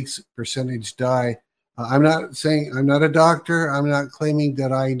a big percentage die. I'm not saying, I'm not a doctor. I'm not claiming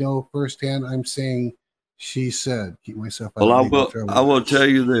that I know firsthand. I'm saying she said, keep myself out of legal trouble. I will tell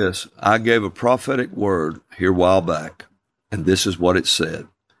you this. I gave a prophetic word here a while back, and this is what it said.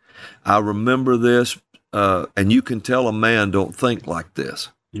 I remember this, and you can tell a man don't think like this.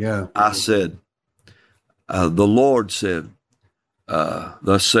 Yeah. I said, the Lord said,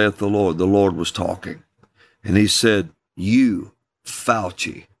 thus saith the Lord was talking. And he said, you,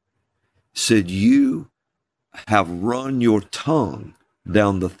 Fauci, said you have run your tongue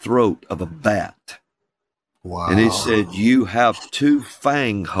down the throat of a bat. Wow. And he said, you have 2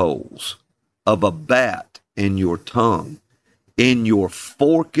 fang holes of a bat in your tongue, in your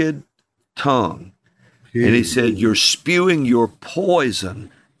forked tongue. Jeez. And he said, you're spewing your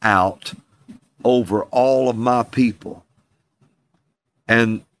poison out over all of my people.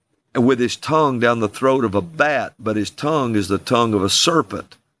 And with his tongue down the throat of a bat, but his tongue is the tongue of a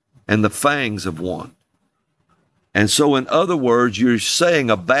serpent and the fangs of one. And so, in other words, you're saying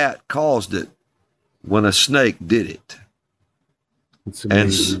a bat caused it when a snake did it. It's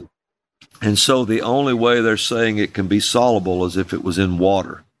amazing. And so the only way they're saying it can be soluble is if it was in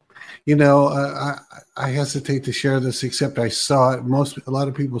water. I hesitate to share this, except I saw it. A lot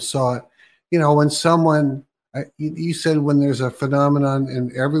of people saw it. When someone, you said when there's a phenomenon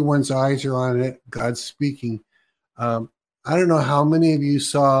and everyone's eyes are on it, God's speaking. I don't know how many of you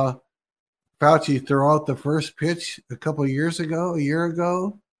saw Fauci throw out the first pitch a year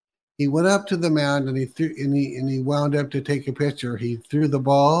ago. He went up to the mound and he wound up to take a picture. He threw the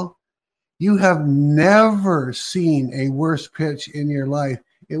ball. You have never seen a worse pitch in your life.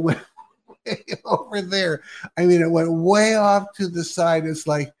 It went way over there. I mean, it went way off to the side. It's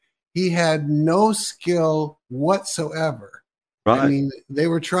like he had no skill whatsoever. Right. I mean, they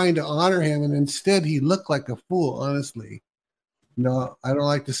were trying to honor him, and instead he looked like a fool, honestly. No, I don't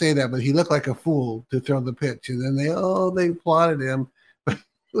like to say that, but he looked like a fool to throw the pitch. And then they applauded him, but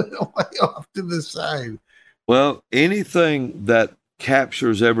he went way off to the side. Well, anything that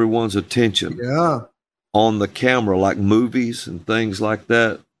captures everyone's attention on the camera, like movies and things like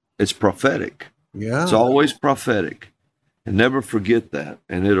that, it's prophetic. Yeah. It's always prophetic. And never forget that.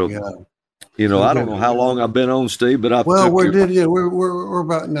 And it'll, I don't know how long I've been on, Steve, but we're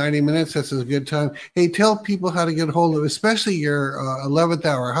about 90 minutes. That's a good time. Hey, tell people how to get a hold of, especially your 11th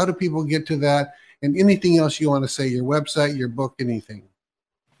hour. How do people get to that? And anything else you want to say, your website, your book, anything.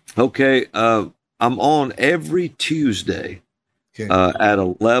 Okay. I'm on every Tuesday at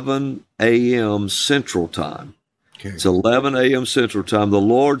 11 a.m. Central Time. Okay. It's 11 a.m. Central Time. The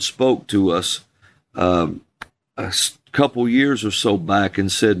Lord spoke to us a couple years or so back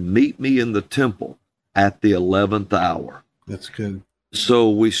and said, meet me in the temple at the 11th hour. That's good. So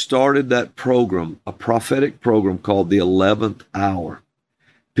we started that program, a prophetic program called the 11th hour.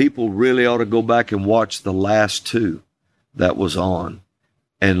 People really ought to go back and watch the last two that was on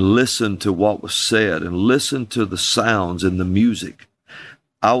and listen to what was said and listen to the sounds and the music.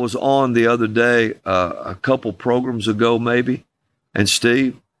 I was on the other day, a couple programs ago maybe, and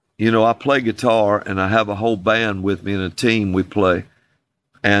Steve, I play guitar and I have a whole band with me and a team we play.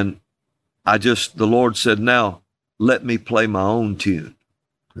 And the Lord said, now let me play my own tune.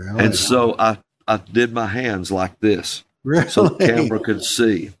 Really? And so I did my hands like this. Really? So the camera could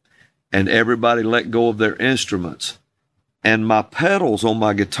see. And everybody let go of their instruments. And my pedals on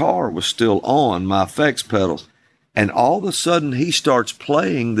my guitar was still on, my effects pedals. And all of a sudden he starts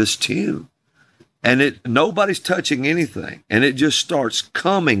playing this tune. And nobody's touching anything. And it just starts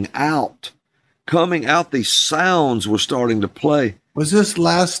coming out. These sounds were starting to play. Was this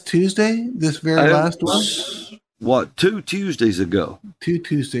last Tuesday? This very last one? What, 2 Tuesdays ago? 2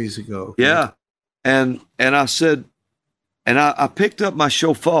 Tuesdays ago. Okay. Yeah. And I said, and I picked up my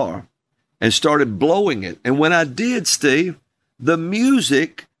shofar and started blowing it. And when I did, Steve, the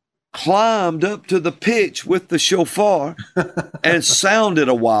music climbed up to the pitch with the shofar and sounded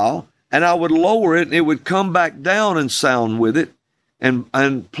a while. And I would lower it and it would come back down and sound with it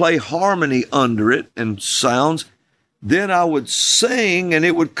and play harmony under it and sounds. Then I would sing and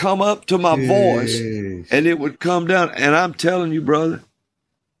it would come up to my voice and it would come down. And I'm telling you, brother,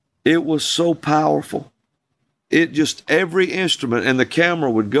 it was so powerful. It just, every instrument, and the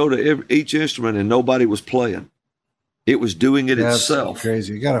camera would go to each instrument and nobody was playing. It was doing it itself. That's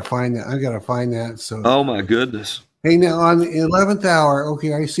crazy. You got to find that. I got to find that. So. Oh my goodness. Hey, now on the 11th hour,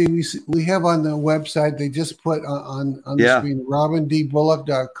 okay, I see we have on the website, they just put on the screen,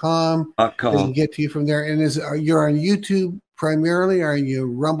 robindbullock.com. They can get to you from there. And you're on YouTube primarily? Are you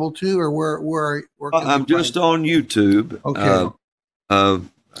Rumble too? Or where I'm just on YouTube. Okay.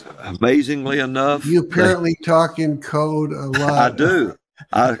 Amazingly enough. You apparently talk in code a lot. I do.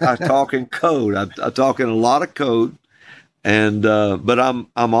 I talk in code. I talk in a lot of code. And but I'm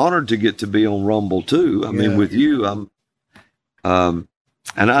honored to get to be on Rumble too. I mean, with you, and I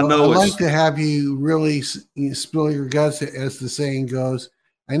know I'd like to have you really spill your guts, as the saying goes.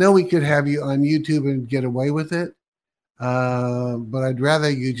 I know we could have you on YouTube and get away with it, but I'd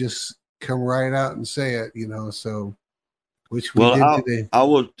rather you just come right out and say it. So which we did today. I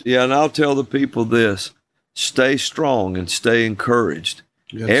will, and I'll tell the people this: stay strong and stay encouraged.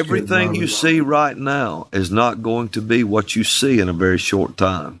 That's everything you see right now is not going to be what you see in a very short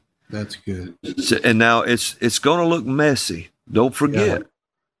time. That's good. And now it's going to look messy. Don't forget,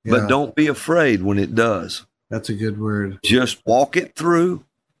 but don't be afraid when it does. That's a good word. Just walk it through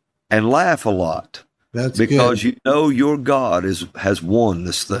and laugh a lot. That's because good. your God has won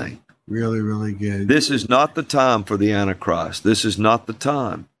this thing. Really, really good. This is not the time for the Antichrist. This is not the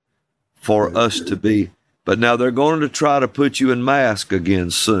time for us to be. But now they're going to try to put you in mask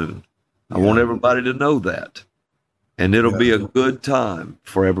again soon. I want everybody to know that. And it'll be a good time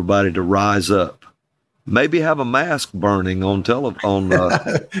for everybody to rise up. Maybe have a mask burning on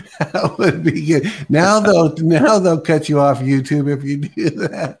that would be good. Now they'll cut you off YouTube if you do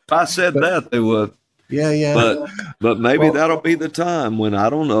that. If I said that, they would. Yeah. But maybe that'll be the time when,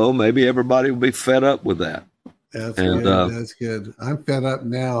 I don't know, maybe everybody will be fed up with that. That's good. That's good. I'm fed up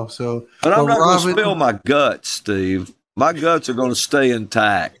now. But I'm not going to spill my guts, Steve. My guts are going to stay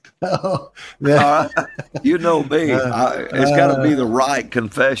intact. You know me. It's got to be the right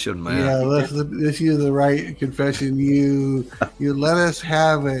confession, man. Yeah, let's issue the right confession. You let us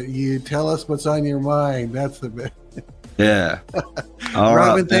have it. You tell us what's on your mind. That's the best. Yeah. All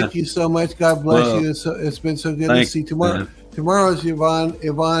Robin, right, thank you so much. God bless you. It's been so good to see tomorrow. Tomorrow's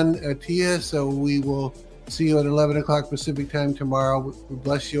Yvonne Tia, so we will see you at 11 o'clock Pacific time tomorrow. We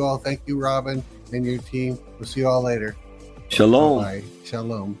bless you all. Thank you, Robin, and your team. We'll see you all later. Shalom. Bye-bye.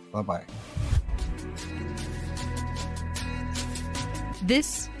 Shalom. Bye-bye.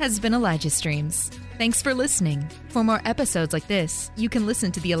 This has been Elijah Streams. Thanks for listening. For more episodes like this, you can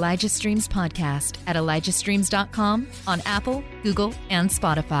listen to the Elijah Streams podcast at ElijahStreams.com on Apple, Google, and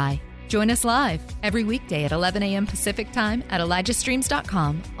Spotify. Join us live every weekday at 11 a.m. Pacific Time at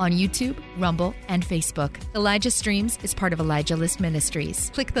ElijahStreams.com on YouTube, Rumble, and Facebook. Elijah Streams is part of Elijah List Ministries.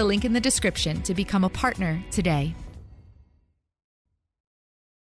 Click the link in the description to become a partner today.